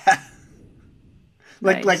 Nate?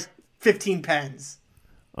 Like Nice. 15 pens.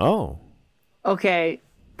 Oh. Okay,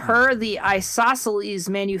 per the Isosceles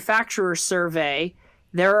Manufacturer Survey,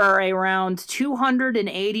 there are around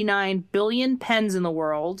 289 billion pens in the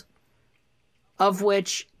world, of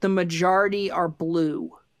which the majority are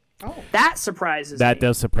blue. Oh. That surprises That me.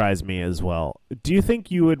 does surprise me as well. Do you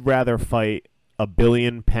think you would rather fight a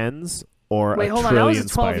billion pens or Wait, a hold on. That was trillion 12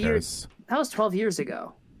 spiders? years. That was 12 years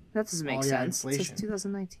ago. That doesn't make Oh, yeah, sense. It says inflation.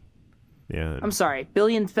 2019. Yeah. I'm sorry.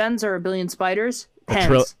 Billion pens or a billion spiders?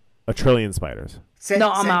 Pens. A trillion spiders.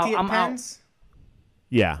 No, I'm out. Sentient I'm out. pens?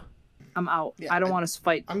 Yeah. I'm out. Yeah, I don't want to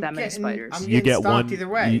fight I'm that many getting- spiders. I'm You getting get stomped one either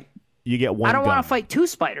way. You get one I don't want gun. to fight two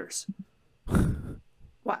spiders.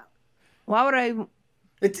 Why? Why would I?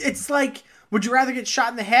 It's like, would you rather get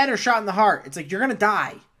shot in the head or shot in the heart? It's like, you're going to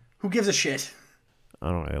die. Who gives a shit?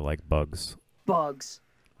 I don't really like bugs. Bugs.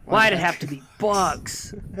 Why'd it have to be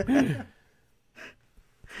bugs?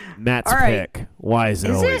 Matt's All right. pick. Why is it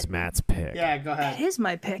Is always it? Matt's pick? Yeah, go It ahead. is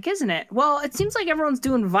my pick, isn't it? Well, it seems like everyone's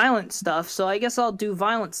doing violent stuff, so I guess I'll do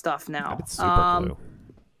violent stuff now. It's super glue.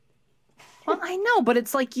 Well, I know, but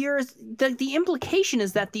it's like the implication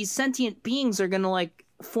is that these sentient beings are gonna like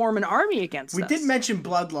form an army against We us. did mention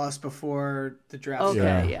bloodlust before the draft.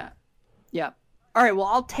 Okay, Yeah. yeah. All right. Well,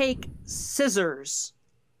 I'll take scissors,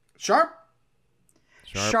 Sharp?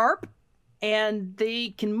 sharp, and they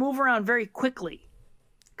can move around very quickly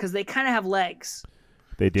because they kind of have legs.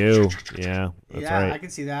 They do. Yeah, that's yeah, right. I can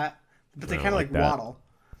see that. But they I kind of like like that. waddle.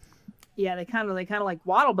 Yeah, they kind of like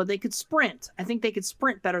waddle, but they could sprint. I think they could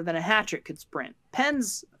sprint better than a hatchet could sprint.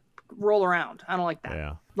 Pens roll around. I don't like that.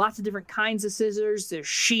 Yeah. Lots of different kinds of scissors. There's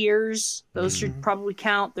shears. Those should probably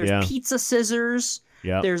count. There's Yeah. pizza scissors.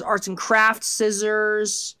 Yep. There's arts and crafts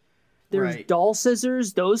scissors. There's Right. dull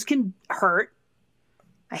scissors. Those can hurt.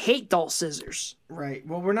 I hate dull scissors. Right.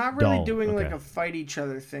 Well, we're not really Dull, doing like okay. a fight each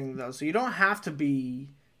other thing, though. So you don't have to be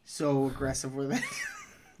so aggressive with it.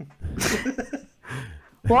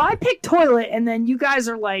 Well, I pick toilet, and then you guys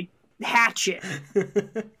are like hatchet,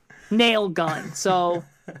 nail gun. So,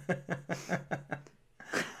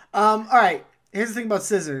 All right. Here's the thing about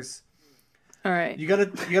scissors. all right. You got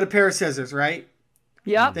a pair of scissors, right?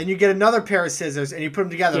 Yep. Then you get another pair of scissors and you put them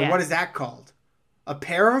together. Yeah. What is that called? A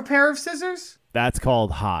pair of scissors? That's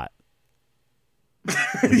called hot.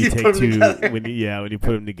 When you put 'em take two, together. when you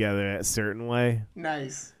put them together a certain way.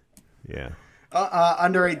 Nice. Yeah.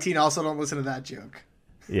 Under 18, also don't listen to that joke.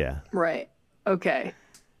 Yeah. Right. Okay.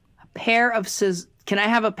 A pair of scissors. Can I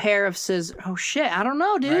have a pair of scissors? Oh shit! I don't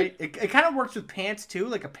know, dude. Right? It kind of works with pants too,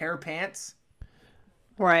 like a pair of pants.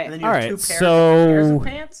 Right. And then you All have right, two pairs so- of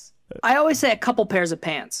pants. I always say a couple pairs of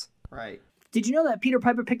pants. Right. Did you know that Peter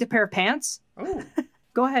Piper picked a pair of pants? Oh.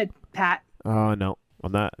 Go ahead, Pat. Oh no,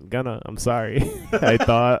 I'm not gonna. I'm sorry. I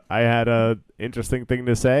thought I had a interesting thing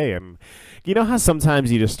to say, and you know how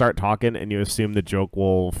sometimes you just start talking and you assume the joke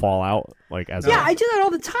will fall out, like as Yeah, a, I do that all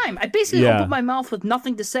the time. I basically Yeah. open my mouth with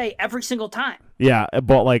nothing to say every single time. yeah,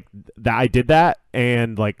 but like that, I did that,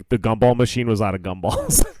 and like the gumball machine was out of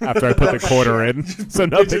gumballs after I put the quarter in, so It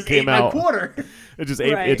nothing just came ate my out. quarter. It just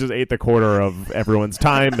ate. Right. It just ate the quarter of everyone's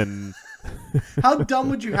time, and How dumb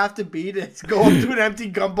would you have to be to go up to an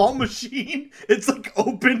empty gumball machine? It's like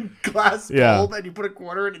open glass Yeah. bulb, and you put a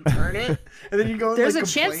quarter in and turn it, and then you go. There's like, a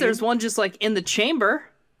chance complain. there's one just like in the chamber.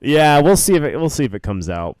 yeah, we'll see if it comes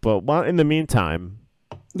out. But in the meantime,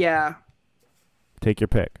 Yeah. take your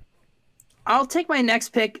pick. I'll take my next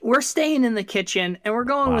pick. We're staying in the kitchen and we're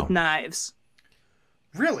going Wow. with knives.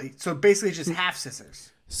 Really? So basically, it's just half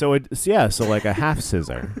scissors. So so like a half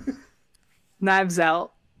scissor. Knives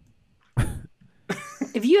out.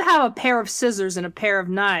 If you have a pair of scissors and a pair of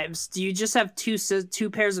knives, do you just have two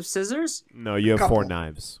pairs of scissors? No, you have Couple. 4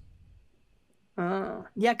 knives.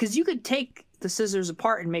 Yeah, because you could take the scissors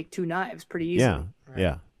apart and make 2 knives pretty easily. Yeah,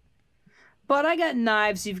 yeah. But I got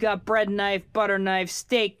knives. You've got bread knife, butter knife,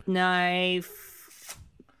 steak knife.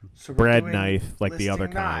 So we're Bread doing knife, like the other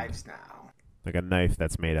listing kind. knives now. Like a knife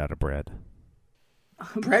that's made out of bread.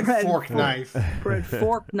 Bread, fork, knife. Bread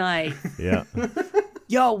fork knife. Yeah.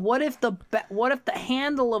 Yo, what if the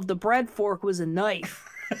handle of the bread fork was a knife?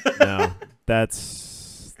 No,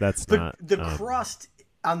 that's The not. crust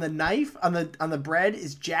on the knife on the bread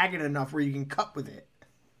is jagged enough where you can cut with it.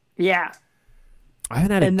 Yeah. I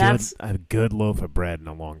haven't had and that's- a good loaf of bread in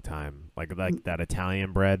a long time. Like that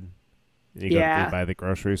Italian bread you Yeah. go by the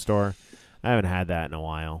grocery store. I haven't had that in a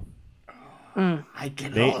while. I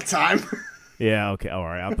get it all the time. Yeah, okay, all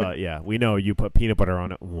right. I thought, yeah, we know you put peanut butter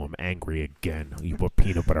on it. Oh, I'm angry again. You put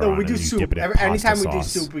peanut butter No, on we it. do and you soup. dip it in Anytime pasta we do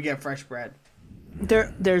sauce. soup, we get fresh bread.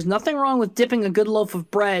 There's nothing wrong with dipping a good loaf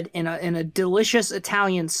of bread in a delicious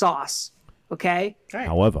Italian sauce. Okay? Right.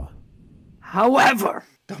 However,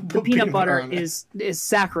 Don't the put peanut butter on it. is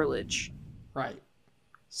sacrilege. Right.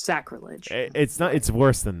 Sacrilege. It's not. It's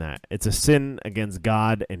worse than that. It's a sin against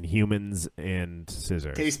God and humans and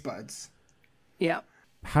scissors. Taste buds. Yeah.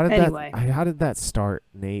 How did Anyway. How did that start,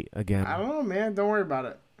 Nate? Again, I don't know, man. Don't worry about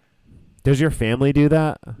it. does your family do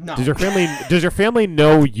that? No. Does your family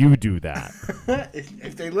know you do that?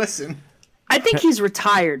 if they listen. I think he's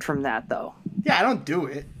retired from that though. Yeah, I don't do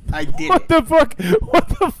it. I did What it. the fuck? What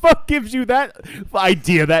the fuck gives you that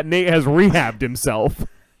idea that Nate has rehabbed himself?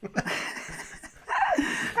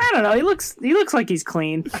 I don't know. He looks like he's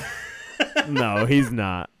clean. No, he's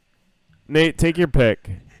not. Nate, take your pick.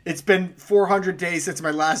 It's been 400 days since my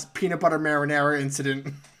last peanut butter marinara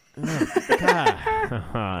incident.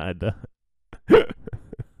 God.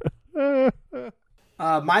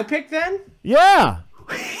 My pick then? Yeah.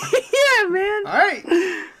 Yeah, man. All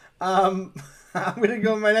right. I'm gonna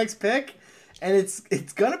go with my next pick, and it's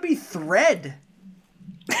gonna be thread.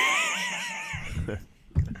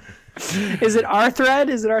 Is it our thread?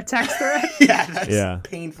 Is it our text thread? Yeah, that's Yeah.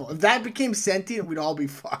 painful. If that became sentient, we'd all be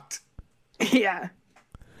fucked. Yeah.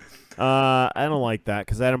 I don't like that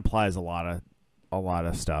because that implies a lot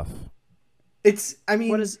of stuff. It's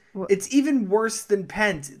What it's even worse than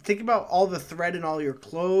pens. Think about all the thread in all your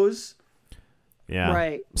clothes. Yeah.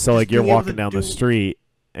 Right. So like you're being able walking to down the do- street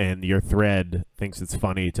and your thread thinks it's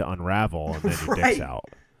funny to unravel and then your dick's Right. out.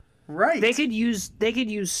 Right. They could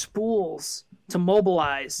use spools to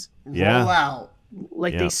mobilize. Yeah. Roll out.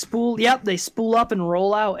 Like Yeah. they spool up and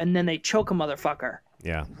roll out and then they choke a motherfucker.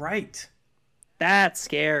 Yeah. Right. That's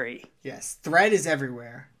scary. Yes. Thread is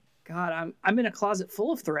everywhere. God, I'm in a closet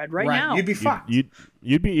full of thread right now. You'd be fucked.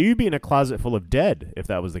 You'd be in a closet full of dead if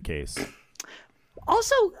that was the case.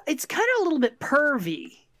 Also, it's kind of a little bit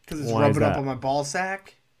pervy. Because it's Why is rubbing up that? on my ball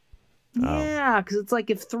sack. Oh. Yeah, because it's like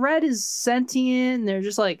if thread is sentient, and they're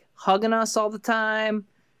just like hugging us all the time.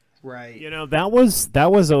 Right. You know, that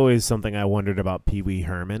was always something I wondered about Pee Wee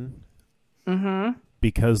Herman. Mm-hmm.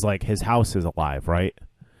 because like his house is alive, right?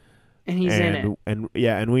 And he's in it.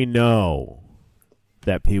 And we know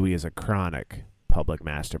that Pee-wee is a chronic public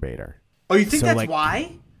masturbator. Oh, you think So, that's like-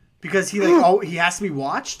 why? Because he has to be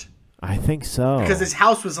watched? I think so. Because his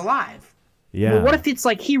house was alive. yeah. Well, what if it's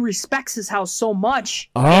like he respects his house so much?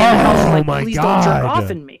 Oh, and the house is like, my please don't jerk God. off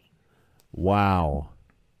in me. Wow.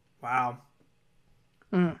 Wow.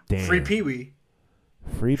 Damn. Free Pee-wee.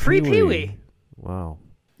 Free Free Pee-wee. Pee-wee. Wow.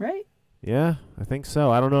 Right? Yeah, I think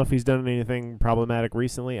so. I don't know if he's done anything problematic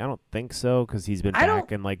recently. I don't think so because he's been I don't-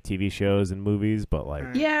 back in like TV shows and movies, but like,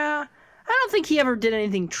 Yeah. I don't think he ever did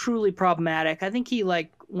anything truly problematic. I think he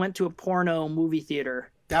like went to a porno movie theater.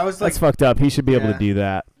 That was like that's fucked up. He should be able Yeah. to do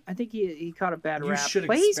that. I think he caught a bad you rap. should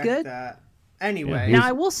But expect he's good. that. Anyway, Yeah, Now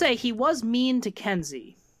I will say he was mean to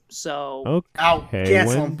Kenzie. So Out. Okay,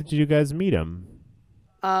 Cancel when him. did you guys meet him?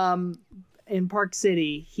 in Park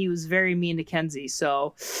City, he was very mean to Kenzie. So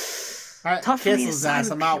All right, tough for me cancel to his side ass.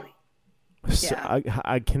 with I'm out. Pee-wee. So Yeah.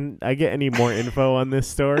 I can I get any more info on this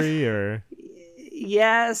story, or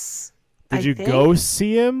Yes. did I you think go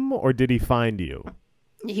see him, or did he find you?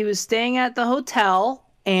 he was staying at the hotel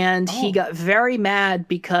and he got very mad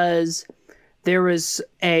because there was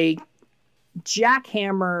a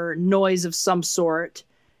jackhammer noise of some sort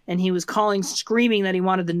and he was calling screaming that he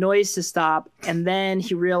wanted the noise to stop, and then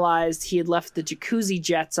he realized he had left the jacuzzi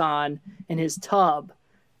jets on in his tub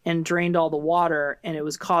and drained all the water, and it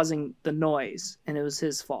was causing the noise, and it was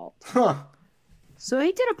his fault. Huh. So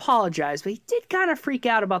he did apologize, but he did kind of freak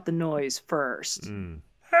out about the noise first.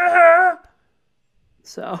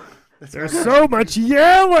 So There's so much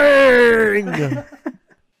yelling.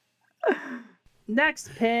 next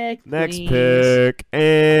pick. Next please. pick,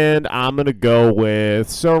 and I'm gonna go with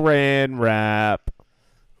Saran Wrap.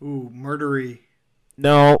 Ooh, murdery.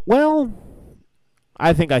 No, well,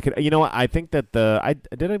 I think I could. You know what? I think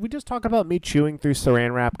that we just talk about me chewing through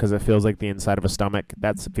Saran Wrap because it feels like the inside of a stomach.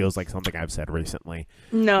 That feels like something I've said recently.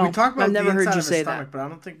 No, We talked about I've never the heard inside you of say his stomach, that. but I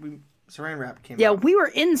don't think Saran Wrap came Yeah, out. we were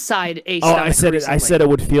inside a Oh, stomach I said it. I recently. said it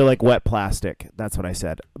would feel like wet plastic. That's what I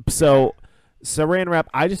said. So, Saran Wrap.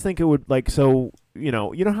 I just think it would like so. You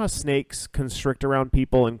know how snakes constrict around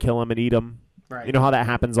people and kill them and eat them. Right. You know how that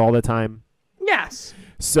happens all the time. Yes.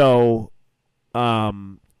 So,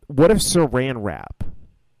 what if Saran Wrap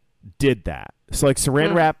did that? So, like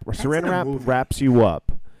Saran Wrap in a movie. wraps you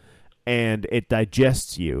up, and it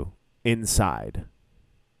digests you inside.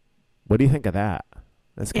 What do you think of that?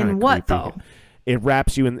 That's kind of In what, creepy. though? It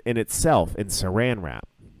wraps you in itself in Saran Wrap.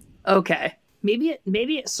 Okay. Maybe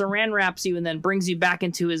it saran wraps you and then brings you back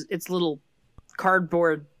into its little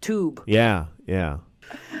cardboard tube. Yeah. I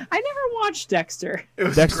never watched Dexter. It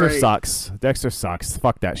was Dexter great. sucks. Dexter sucks.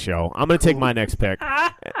 Fuck that show. I'm gonna take my next pick,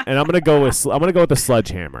 and I'm gonna go with the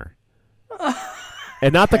sledgehammer,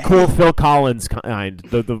 and not the cool Phil Collins kind,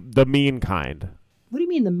 the mean kind. What do you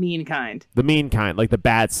mean the mean kind? The mean kind, like the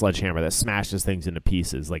bad sledgehammer that smashes things into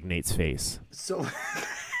pieces, like Nate's face. So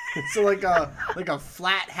like a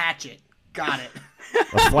flat hatchet. Got it.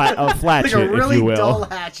 A flat Like shit, a really if you will. dull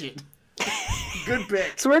hatchet. Good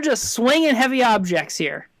pick. So we're just swinging heavy objects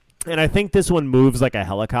here. And I think this one moves like a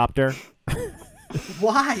helicopter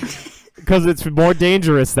Why? because it's more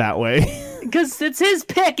dangerous that way. Because it's his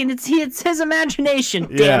pick and it's his imagination.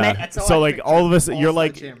 Damn it. That's how So I like picture all of us, all you're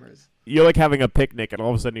like sledgehammers. having a picnic, and all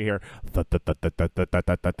of a sudden you hear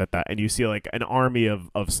and you see like an army of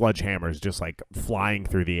sledgehammers just like flying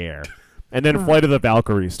through the air, and then Flight of the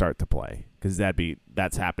Valkyries start to play because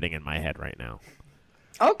that's happening in my head right now.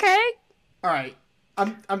 Okay. All right.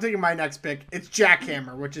 I'm taking my next pick. It's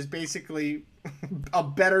Jackhammer, which is basically a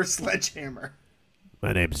better sledgehammer.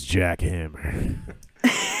 My name's Jack Hammer.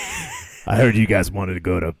 I heard you guys wanted to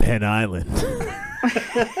go to Penn Island.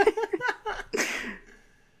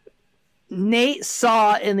 Nate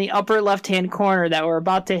saw in the upper left-hand corner that we're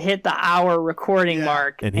about to hit the hour recording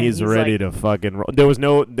mark, And he's ready like, to fucking roll. There was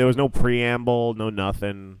no preamble, no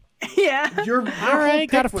nothing. Yeah. Your All right, whole pick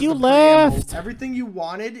got a was few the preamble. left. Everything you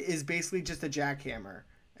wanted is basically just a jackhammer,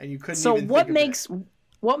 and you couldn't. So even what think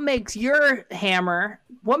of makes your hammer?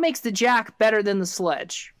 What makes the jack better than the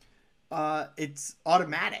sledge? it. It's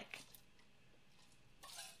automatic.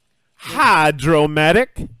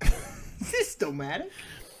 Hydromatic. Systomatic.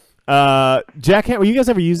 Jackhammer. You guys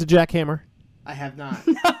ever used a jackhammer? I have not.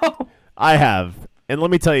 I have, and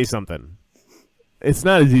let me tell you something. It's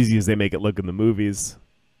not as easy as they make it look in the movies.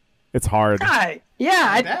 It's hard. I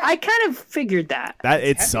bet. I kind of figured that. That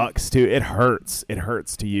it heavy. sucks too. It hurts. It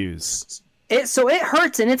hurts to use. It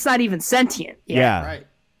hurts and it's not even sentient. Yeah. Right.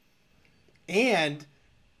 And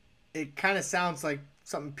it kind of sounds like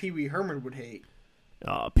something Pee Wee Herman would hate.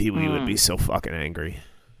 Oh, Pee Wee would be so fucking angry.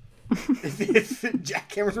 if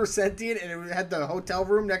jackhammers were sentient and it had the hotel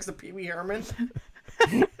room next to Pee Wee Herman.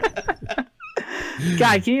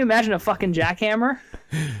 God, can you imagine a fucking jackhammer?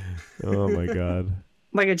 Oh my god.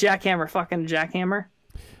 Like a jackhammer fucking jackhammer?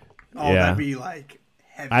 Oh, Yeah. that'd be like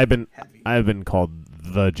heavy. Heavy. I've been called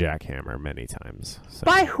the jackhammer many times. So.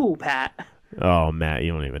 By who, Pat? Oh, Matt,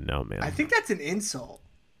 you don't even know, man. I think that's an insult.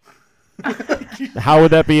 How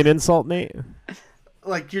would that be an insult, Nate?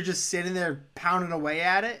 Like you're just sitting there pounding away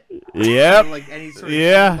at it. Yep. Like any sort of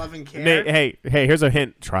Yeah. loving care. Nate, hey, here's a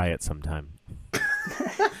hint. Try it sometime.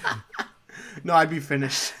 No, I'd be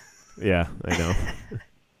finished. Yeah, I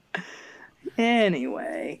know.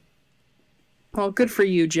 Anyway. Well, good for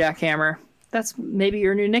you, Jackhammer. That's maybe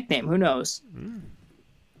your new nickname. Who knows?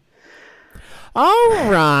 All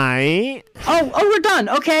right. Oh, we're done.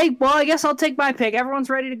 Okay, well, I guess I'll take my pick. Everyone's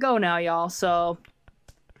ready to go now, y'all. So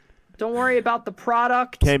don't worry about the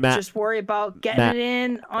product. Okay, Matt. Just worry about getting Matt. it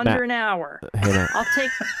in under Matt. an hour. Hey, Matt. I'll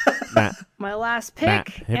take Matt. my last pick, Matt.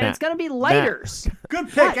 Hey, and Matt. it's going to be lighters. Good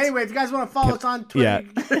pick. Anyway, if you guys want to follow us on Twitter,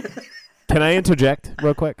 Can I interject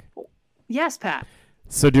real quick? Yes, Pat.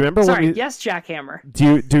 So do you remember Sorry, when we, yes, Jackhammer.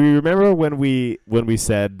 do you remember when we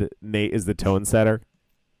said Nate is the tone setter?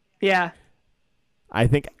 Yeah. I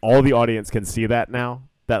think all the audience can see that now.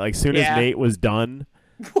 That like soon as Yeah. Nate was done,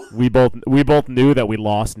 we both knew that we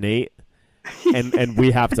lost Nate, and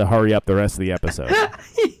we have to hurry up the rest of the episode.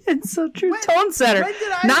 It's so true. Tone setter. when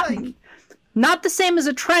did I Not the same as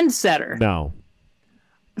a trend setter. No,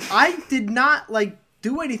 I did not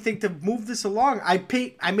do anything to move this along.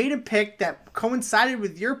 I made a pick that coincided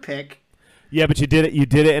with your pick. yeah, but you did it. You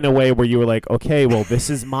did it in a way where you were like, okay, well, this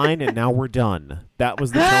is mine, and now we're done. That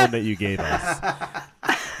was the tone that you gave us.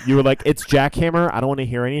 You were like, it's Jackhammer. I don't want to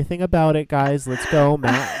hear anything about it, guys. Let's go,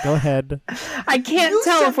 Matt. Go ahead. I can't You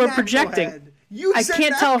tell said if we're that, go projecting. ahead. You I said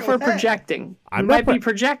can't that, tell if go we're ahead. projecting. I'm We not might be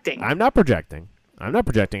pro- projecting. I'm not projecting. I'm not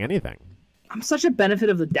projecting anything. I'm such a benefit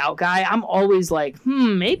of the doubt guy. I'm always like,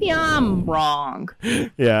 maybe I'm wrong.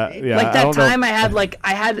 Yeah. Like I that don't know. time I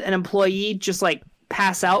had an employee just like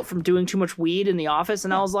pass out from doing too much weed in the office,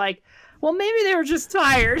 and I was like, well, maybe they were just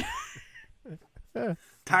tired.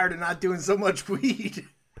 Tired of not doing so much weed.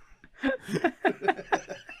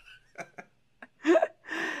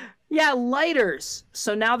 Yeah, lighters.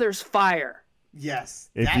 So now there's fire. Yes,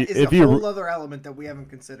 If that you- is if a you- whole other element that we haven't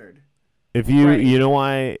considered. If you Right. you know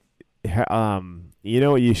why, you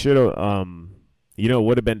know what you should have you know what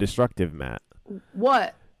would have been destructive, Matt.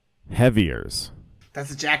 What? Heaviers.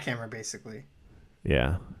 That's a jackhammer, basically.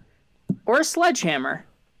 Yeah. Or a sledgehammer.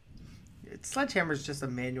 Sledgehammer's just a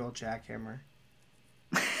manual jackhammer.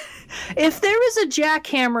 If there was a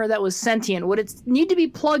jackhammer that was sentient, would it need to be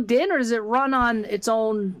plugged in, or does it run on its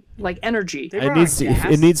own like energy? They It run needs on to.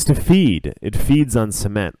 gas. It needs to feed. It feeds on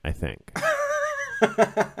cement, I think.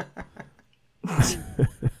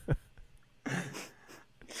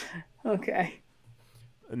 Okay.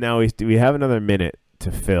 Now we have another minute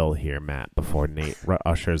to fill here, Matt, before Nate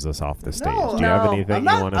ushers us off the stage. No, Do you have no. anything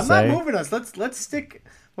I'm you want to I'm say? not moving us. Let's stick.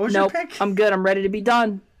 What was Nope. your pick? I'm good. I'm ready to be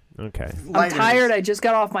done. Okay. I'm Lighters. tired. I just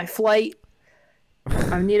got off my flight.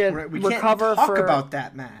 I need to We recover can't talk for. about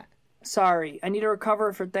that, Matt. Sorry, I need to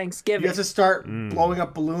recover for Thanksgiving. You have to start blowing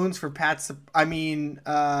up balloons for Pat's.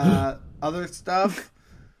 Other stuff.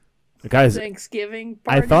 Guys, Thanksgiving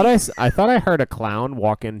I party. thought I heard a clown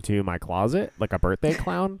walk into my closet, like a birthday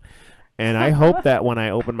clown. And I hope that when I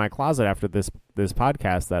open my closet after this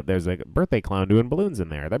podcast, that there's a birthday clown doing balloons in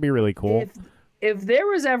there. That'd be really cool. If there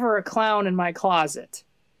was ever a clown in my closet,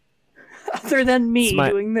 other than me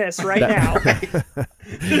doing this right now,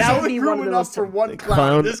 that would be one of room those. enough for one clown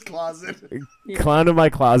Clown- in this closet. Clown in my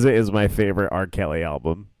closet is my favorite R. Kelly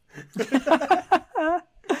album.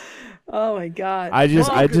 Oh my god! I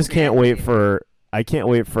just Welcome can't to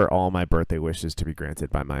wait for all my birthday wishes to be granted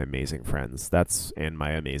by my amazing friends. And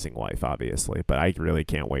my amazing wife, obviously. But I really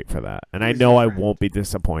can't wait for that. And I know I won't be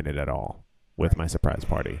disappointed at all with my surprise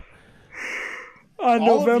party. On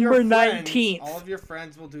All of your November friends- 19th. All of your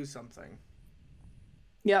friends will do something.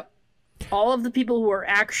 Yep. All of the people who are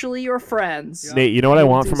actually your friends. Yep. Nate, you know what I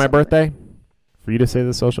We'll want do for my something. birthday? For you to say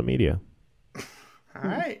the social media. All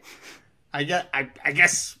right. I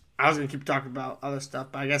guess I was gonna keep talking about other stuff,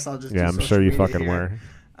 but I guess I'll just. Yeah, do I'm social sure you media fucking here.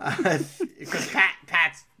 were. Because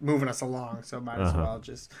Pat's moving us along, so might as Uh-huh. well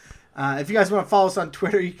just. If you guys want to follow us on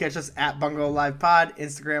Twitter, you can catch us at Bungalow Live Pod,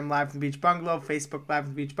 Instagram Live from the Beach Bungalow, Facebook Live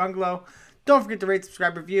from the Beach Bungalow. Don't forget to rate,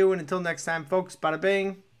 subscribe, review, and until next time, folks, bada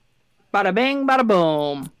bing. Bada bing, bada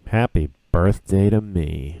boom. Happy birthday to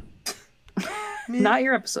me. Not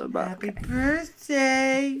your episode, but Happy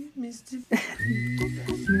birthday, Mr.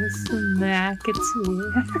 Mr. McAtee.